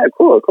 all right, yeah,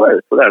 cool, of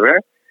course,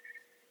 whatever.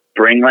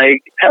 Bring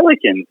like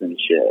pelicans and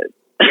shit.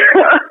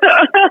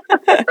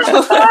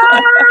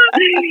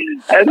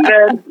 And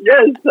then,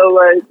 so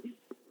like,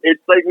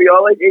 it's like we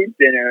all like ate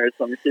dinner or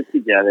some shit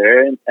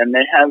together, and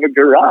they have a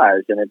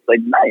garage, and it's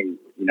like nice,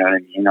 you know what I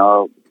mean? You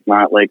know, it's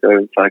not like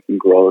a fucking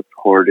gross,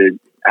 hoarded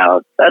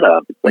out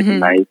setup. It's like a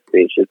nice,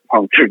 spacious,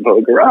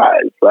 comfortable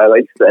garage. So I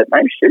like set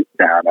my shit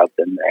down up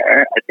in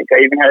there. I think I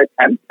even had a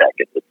temp deck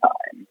at the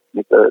time,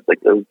 with the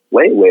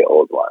way, way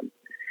old one.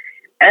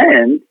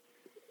 And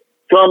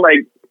so I'm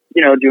like,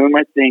 you know, doing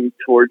my thing,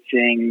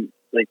 torching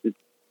the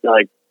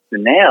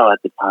nail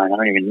at the time. I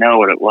don't even know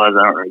what it was.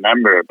 I don't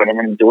remember. But then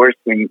the door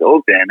swings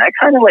open. I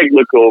kind of like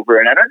look over,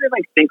 and I don't really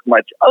like think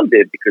much of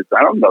it because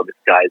I don't know, this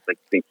guy's like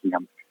thinking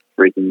I'm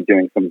freaking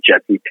doing some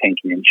Jesse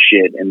Pinkman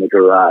shit in the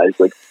garage,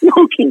 like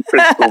smoking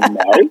crystal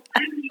meth.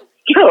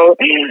 So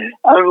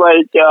I'm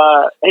like,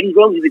 and he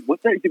goes, he's like,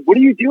 what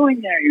are you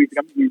doing there? He's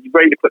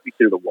ready to put me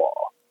through the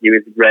wall. He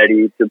was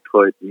ready to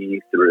put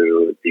me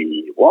through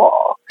the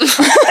wall.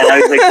 And I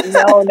was like,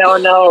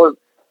 no.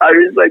 I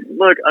was like,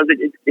 look, I was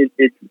like,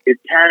 it's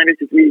cannabis,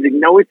 it's weed. He's like,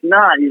 no, it's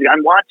not. He's like,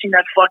 I'm watching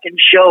that fucking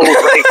show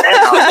right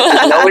now.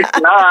 Like, no, it's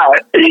not.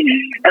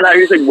 And I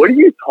was like, what are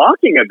you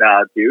talking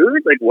about,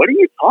 dude? Like, what are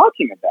you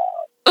talking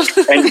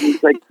about? And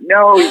he's like,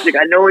 no. He's like,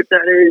 I know what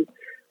that is.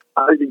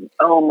 I was like,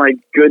 oh my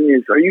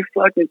goodness, are you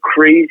fucking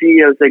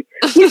crazy? I was like,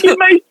 look at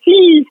my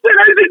teeth. And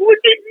I was like,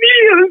 look at me.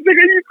 I was like,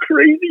 are you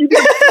crazy? You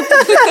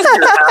didn't in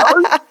your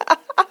house?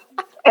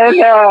 And,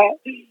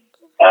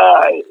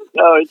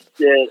 oh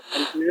shit.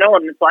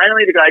 And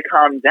finally the guy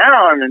calmed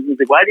down, and he's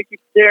like, why do you keep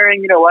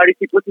staring? You know, why do you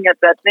keep looking at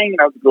that thing?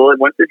 And I was like, well,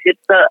 once it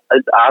hits the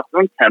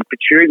optimum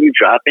temperature, you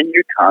drop in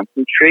your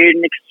concentrate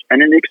and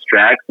it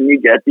extracts, and you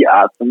get the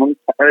optimum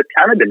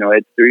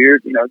cannabinoids through your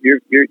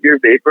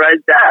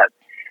vaporized dab.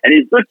 And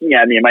he's looking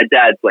at me, and my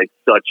dad's like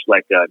such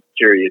like a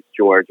Curious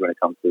George when it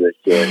comes to this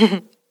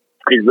shit.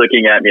 He's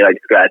looking at me like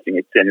scratching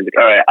his chin. He's like,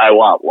 all right, I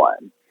want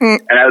one.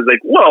 And I was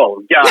like, whoa,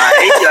 guy.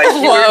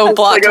 Like, whoa,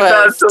 plot like,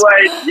 twist.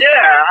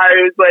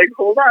 I was like,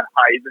 hold on,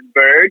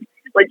 Heisenberg.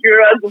 Like, you're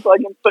about to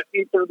fucking put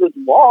me through this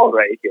wall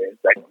right here a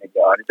second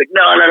ago. And he's like,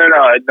 no.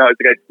 It's like,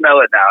 I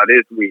smell it now. It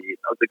is weed.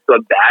 I was like, so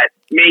that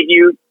made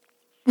you?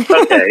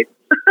 Okay.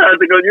 I was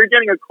like, well, you're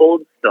getting a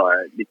cold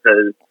start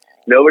because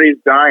nobody's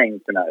dying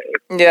tonight.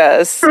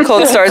 Yes,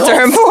 cold starts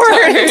are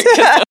important.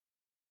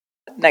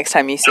 Next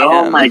time you see him.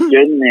 Oh my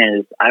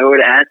goodness. I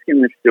would ask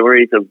him the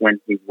stories of when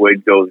he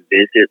would go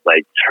visit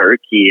like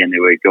Turkey, and they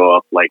would go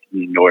up like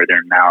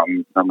northern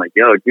mountains. I'm like,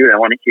 yo, dude, I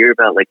want to hear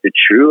about like the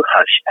true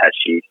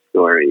hush-hushy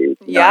stories.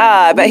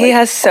 Yeah, but he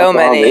has so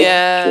many.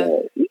 Yeah,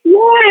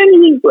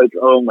 and he's like,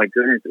 oh my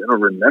goodness, I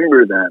don't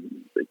remember them.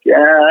 He's like, yeah,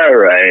 all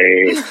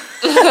right.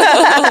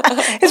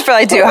 He's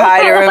probably too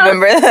high to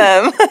remember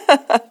them.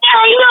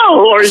 I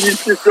know. Or he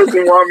just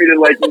doesn't want me to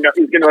like, you know,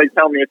 he's going to like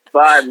tell me it's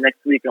 5.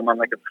 Next week I'm on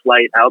like a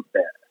flight out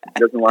there. He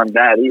doesn't want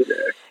that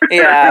either.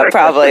 Yeah,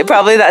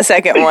 probably that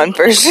second one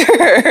for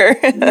sure.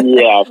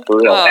 Yeah, for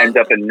real. End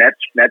up in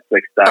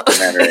Netflix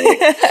documentary.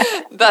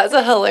 That's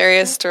a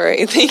hilarious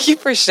story. Thank you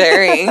for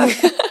sharing.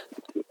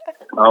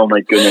 Oh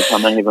my goodness, how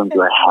many of them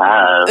do I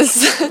have?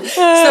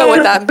 So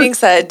with that being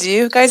said, do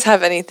you guys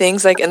have any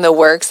things like in the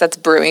works that's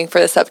brewing for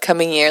this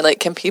upcoming year?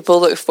 Like, can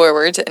people look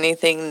forward to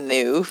anything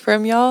new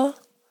from y'all?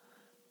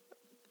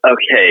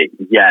 Okay,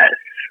 yes.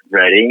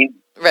 Ready?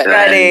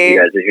 Ready. You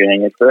guys are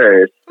hearing it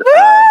first.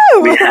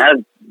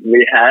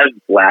 We have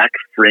black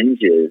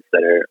fringes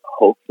that are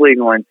hopefully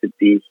going to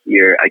be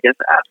here, I guess,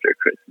 after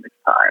Christmas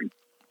time.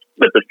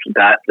 But the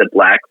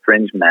black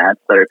fringe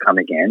mats that are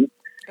coming in,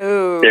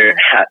 ooh,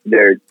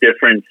 they're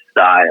different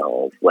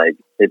styles. Like,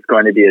 it's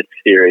going to be a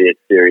serious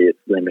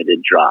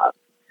limited drop.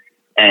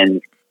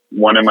 And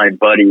one of my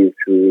buddies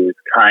who's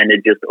kind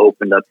of just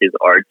opened up his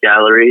art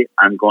gallery,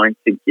 I'm going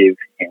to give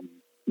him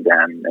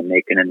them and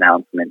make an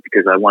announcement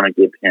because I want to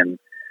give him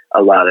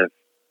a lot of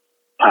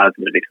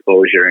positive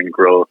exposure and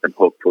growth, and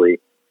hopefully,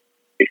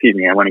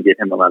 I want to give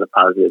him a lot of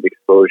positive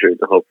exposure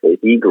to hopefully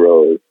he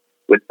grows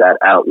with that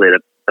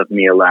outlet of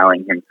me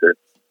allowing him to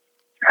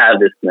have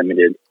this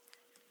limited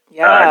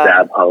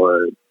dab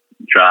holla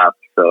drop.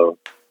 So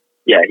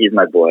yeah, he's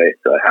my boy,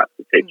 so I have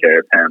to take care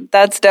of him.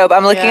 That's dope.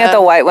 I'm looking at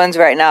the white ones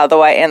right now, the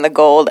white and the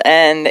gold,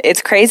 and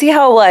it's crazy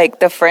how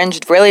like the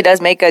fringe really does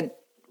make a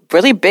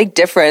really big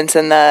difference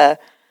in the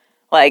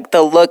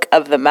look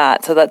of the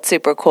mat. So that's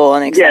super cool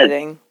and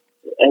exciting.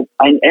 Yes.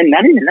 And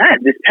not even that.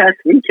 This past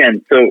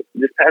weekend, some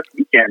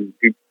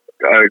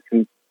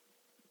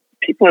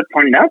people have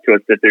pointed out to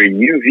us that they're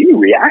UV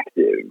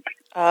reactive.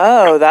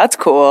 Oh, that's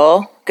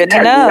cool. Good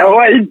to know. No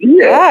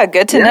idea. Yeah,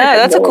 good to know.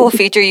 That's a cool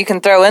feature you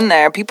can throw in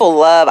there.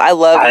 I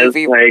love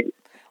UV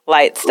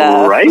light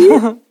stuff. Right?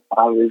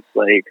 I was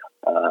like,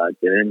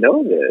 didn't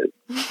know this.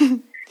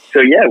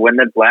 So yeah, when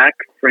the black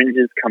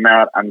fringes come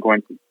out, I'm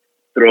going to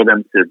throw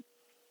them to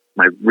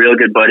my real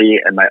good buddy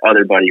and my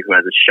other buddy who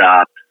has a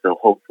shop. So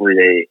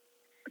hopefully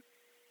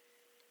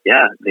they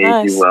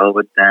do well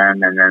with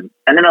them. And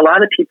then a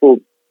lot of people,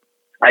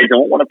 I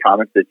don't want to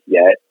promise this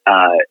yet.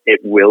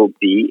 It will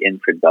be in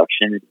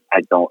production.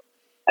 I don't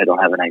I don't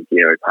have an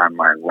idea or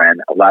timeline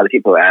when. A lot of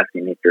people are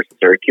asking me for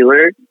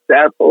circular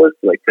samples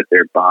to like put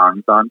their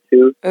bongs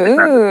onto. It's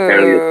not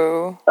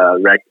necessarily a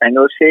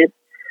rectangle shape.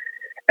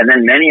 And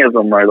then many of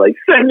them are like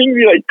sending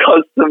me like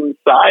custom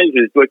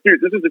sizes. Like, dude,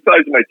 this is the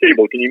size of my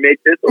table. Can you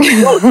make this? I'm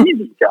like, oh,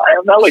 easy, guy.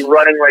 I'm not like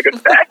running like a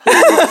factory.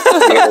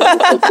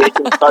 Just like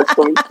making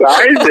custom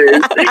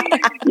sizes.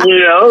 You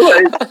know,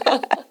 like.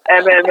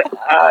 And then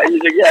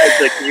he's like, yeah,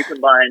 it's like, can you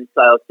combine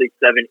style 6,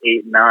 7,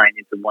 8, 9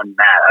 into one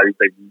mat? I was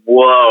like,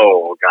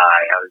 whoa,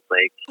 guy. I was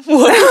like,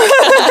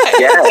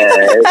 yeah,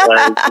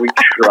 like, we're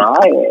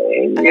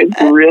trying.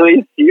 It's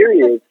really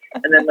serious.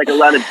 And then like a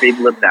lot of Big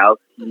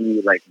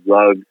Lebowski, like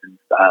rugs and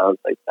styles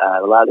like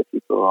that. A lot of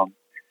people,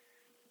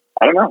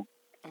 I don't know.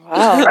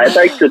 Wow. I'd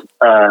like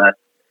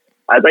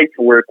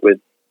to work with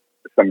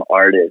some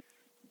artists.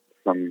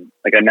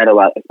 Like I met a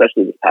lot,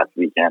 especially this past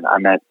weekend. I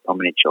met so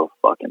many chill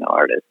fucking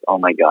artists. Oh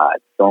my god,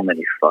 so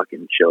many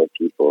fucking chill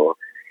people.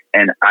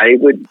 And I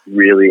would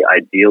really,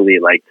 ideally,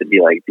 like to be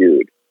like,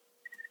 dude,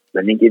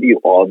 let me give you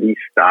all these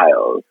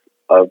styles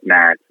of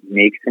mats,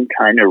 make some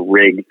kind of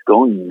rigs,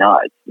 go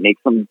nuts, make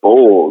some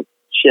bowls,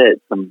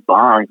 shit, some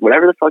bongs,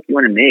 whatever the fuck you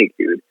want to make,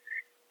 dude,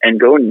 and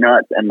go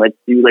nuts, and let's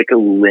do like a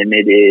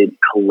limited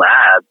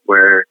collab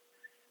where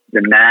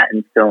the mat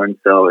and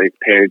so is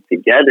paired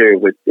together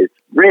with this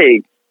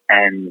rig,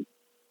 and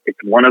it's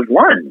one of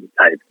one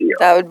type deal.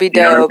 That would be dope.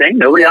 You know what I'm saying?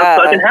 Nobody else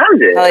fucking has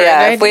it. Hell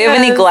yeah. If we have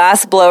any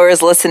glass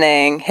blowers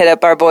listening, hit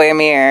up our boy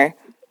Emir.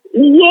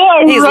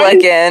 Yeah, he's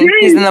looking.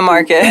 He's in the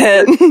market.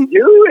 Let's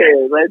do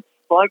it. Let's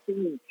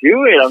fucking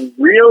do it.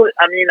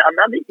 I'm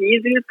not the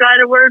easiest guy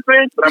to work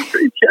with, but I'm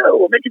pretty chill.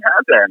 We'll make it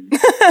happen.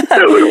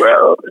 So we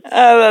will.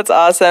 Oh, that's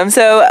awesome.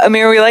 So,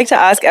 Emir, we like to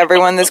ask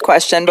everyone this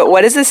question, but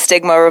what is the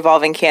stigma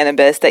revolving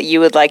cannabis that you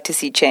would like to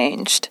see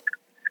changed?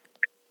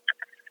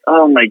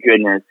 Oh my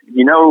goodness.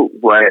 You know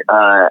what?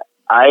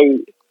 I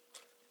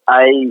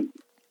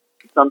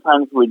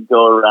sometimes would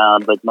go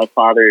around, like my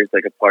father is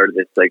like a part of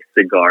this like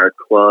cigar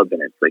club,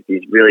 and it's like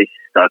these really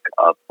stuck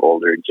up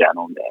older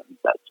gentlemen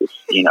that just,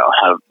 you know,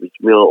 have these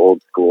real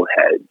old school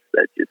heads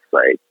that just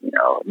like, you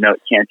know, no,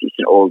 can't teach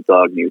an old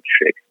dog new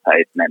tricks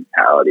type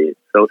mentality. It's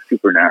so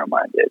super narrow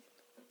minded.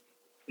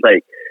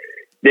 Like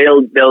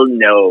they'll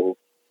know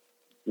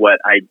what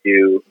I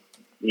do,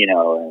 you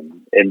know,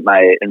 and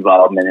my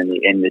involvement in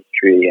the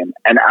industry, and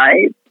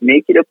I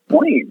make it a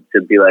point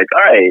to be like, all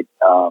right,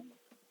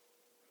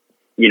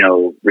 you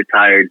know,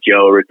 retired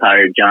Joe,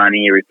 retired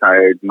Johnny,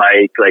 retired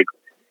Mike, like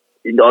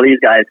all these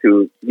guys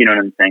who, you know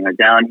what I'm saying, are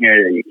down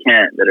here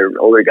that are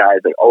older guys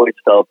that always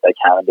felt that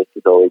cannabis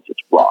is always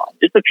just wrong.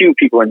 Just a few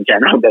people in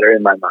general that are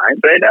in my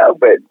mind right now,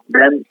 but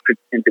them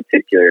in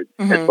particular,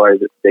 as far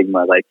as the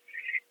stigma, like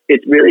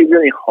it's really,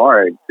 really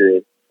hard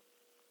to,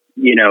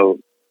 you know,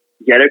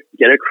 get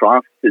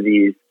across to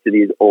these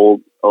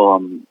old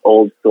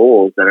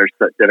souls that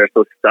are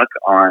so stuck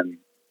on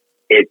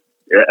it,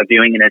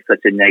 viewing it as such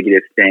a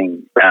negative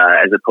thing,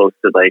 as opposed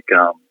to like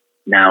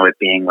now it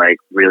being like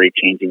really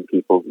changing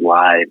people's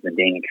lives and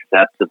being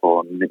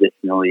acceptable and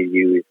medicinally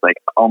used. Like,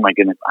 oh my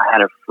goodness, I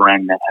had a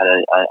friend that had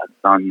a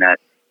son that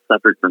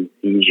suffered from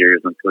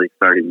seizures until he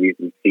started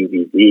using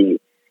CBD,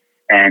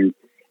 and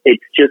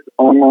it's just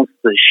almost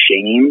a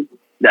shame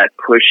that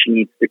push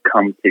needs to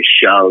come to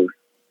shove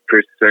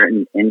for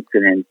certain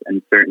incidents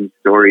and certain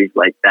stories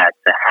like that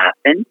to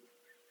happen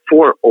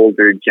for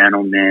older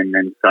gentlemen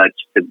and such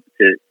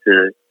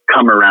to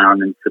come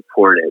around and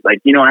support it. Like,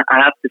 you know, I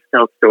have to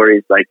tell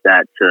stories like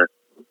that to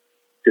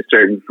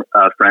certain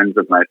friends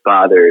of my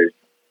father's,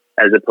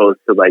 as opposed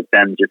to like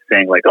them just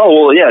saying like,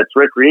 oh, well, yeah, it's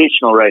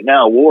recreational right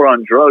now, war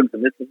on drugs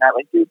and this and that.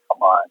 Like, dude,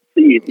 come on,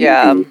 please.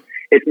 Yeah.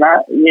 It's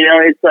not, you know,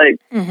 it's like,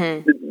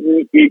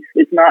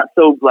 it's not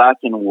so black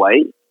and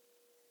white.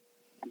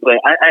 But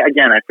I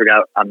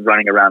forgot I'm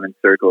running around in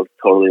circles,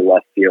 totally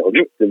left field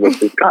with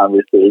this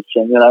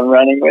conversation that I'm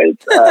running with.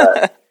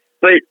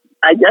 But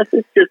I guess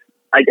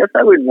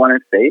I would want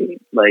to say,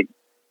 like,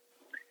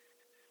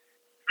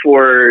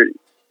 for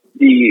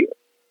the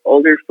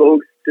older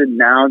folks to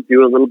now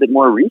do a little bit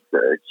more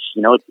research.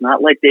 You know, it's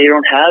not like they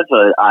don't have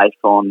an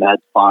iPhone that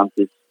font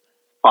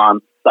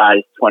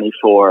size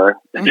 24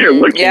 that they're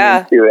looking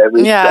into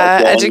every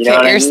second.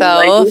 Educate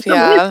yourself. I mean?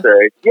 Like,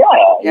 research.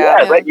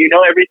 Yeah, but you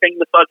know everything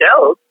the fuck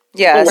else.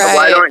 Yes. So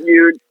why don't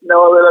you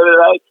know a little bit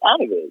about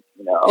cannabis,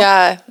 you know?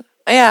 Yeah,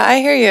 I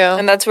hear you.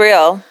 And that's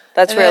real.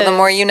 That's real. The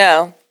more you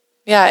know.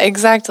 Yeah,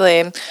 exactly.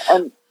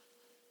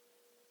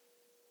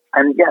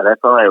 And yeah,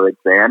 that's all I would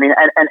say. I mean,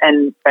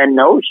 and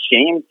no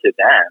shame to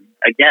them.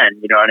 Again,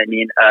 you know what I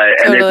mean?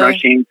 And there's no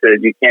shame to,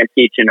 you can't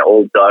teach an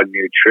old dog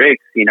new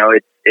tricks. You know,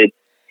 it's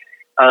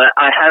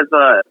I have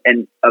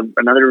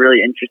another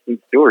really interesting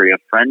story. A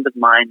friend of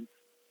mine,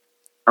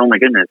 oh my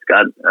goodness,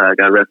 God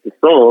rest his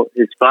soul,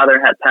 his father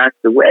had passed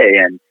away,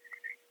 and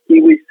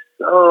he was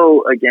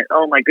oh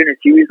my goodness,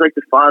 he was like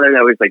the father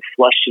that was like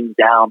flushing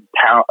down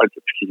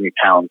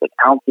pounds, like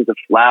ounces of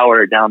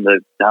flour down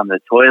the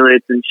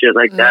toilets and shit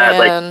like that.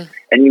 Like,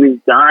 and he was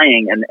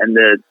dying, and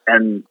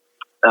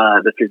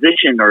the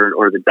physician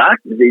or the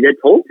doctor, they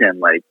told him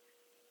like,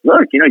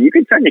 look, you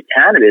can turn to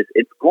cannabis.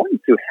 It's going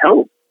to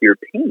help your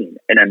pain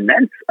an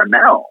immense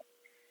amount.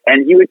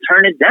 And he would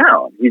turn it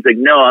down. He's like,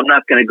 no, I'm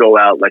not going to go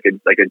out like a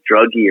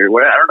druggie or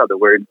what. I don't know the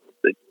word,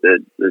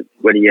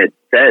 what he had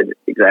said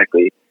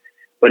exactly.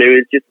 But it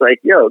was just like,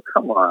 yo,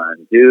 come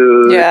on,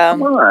 dude. Yeah.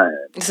 Come on.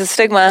 It's a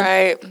stigma.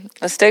 Right.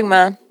 A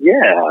stigma.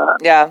 Yeah.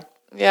 Yeah.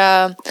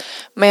 Yeah,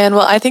 man.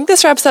 Well, I think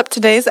this wraps up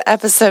today's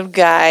episode,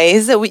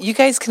 guys. You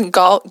guys can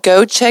go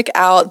check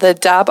out the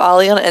Dab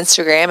Ali on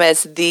Instagram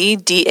as the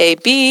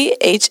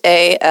DABHALI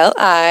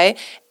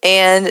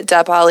and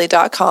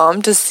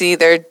dabali.com to see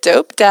their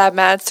dope dab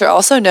mats. They're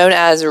also known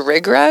as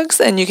rig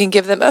rugs, and you can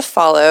give them a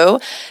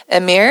follow.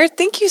 Emir,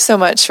 thank you so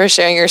much for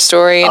sharing your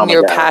story and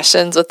your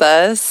passions with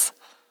us.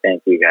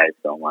 Thank you guys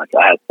so much.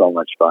 I had so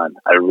much fun.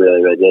 I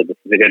really, really did. This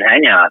is a good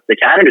hangout. The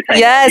cannabis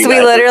hangout. Yes,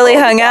 we literally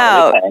hung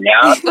out.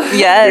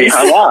 Yes, we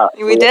hung out.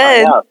 We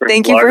did.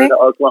 Thank you for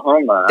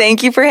Oklahoma.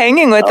 Thank you for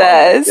hanging with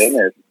us. My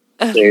goodness.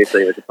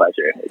 Seriously, it was a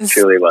pleasure. It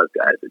truly was,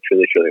 guys. It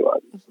truly, truly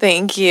was.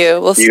 Thank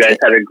you. You guys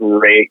had a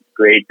great,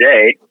 great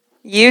day.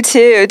 You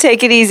too.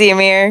 Take it easy,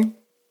 Emir.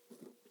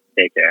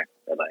 Take care.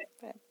 Bye-bye.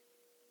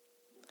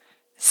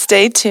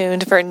 Stay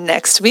tuned for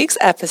next week's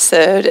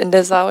episode. And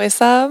as always,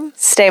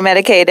 stay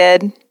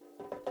medicated.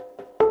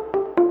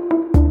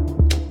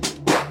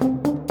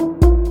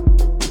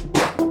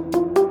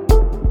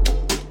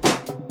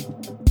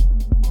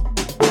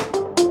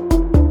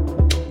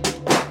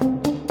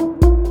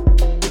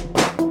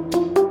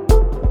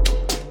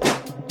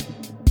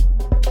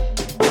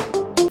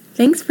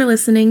 Thanks for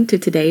listening to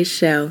today's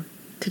show.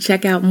 To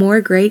check out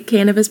more great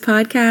cannabis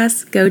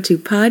podcasts, go to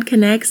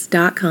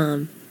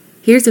podconnects.com.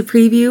 Here's a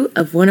preview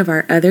of one of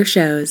our other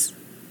shows.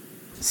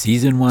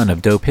 Season 1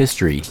 of Dope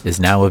History is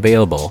now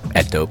available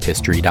at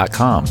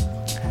dopehistory.com.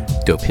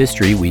 Dope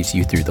History weaves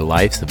you through the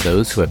lives of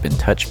those who have been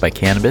touched by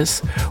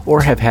cannabis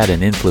or have had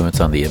an influence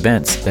on the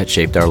events that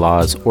shaped our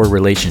laws or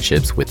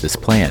relationships with this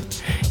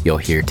plant. You'll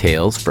hear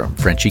tales from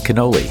Frenchie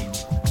Cannoli,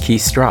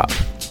 Keith Strop,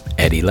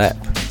 Eddie Lepp,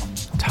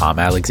 Tom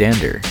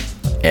Alexander,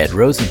 Ed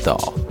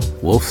Rosenthal,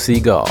 Wolf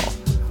Seagal,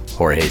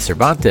 Jorge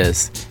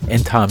Cervantes,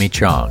 and Tommy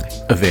Chong.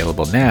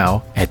 Available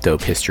now at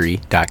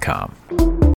dopehistory.com.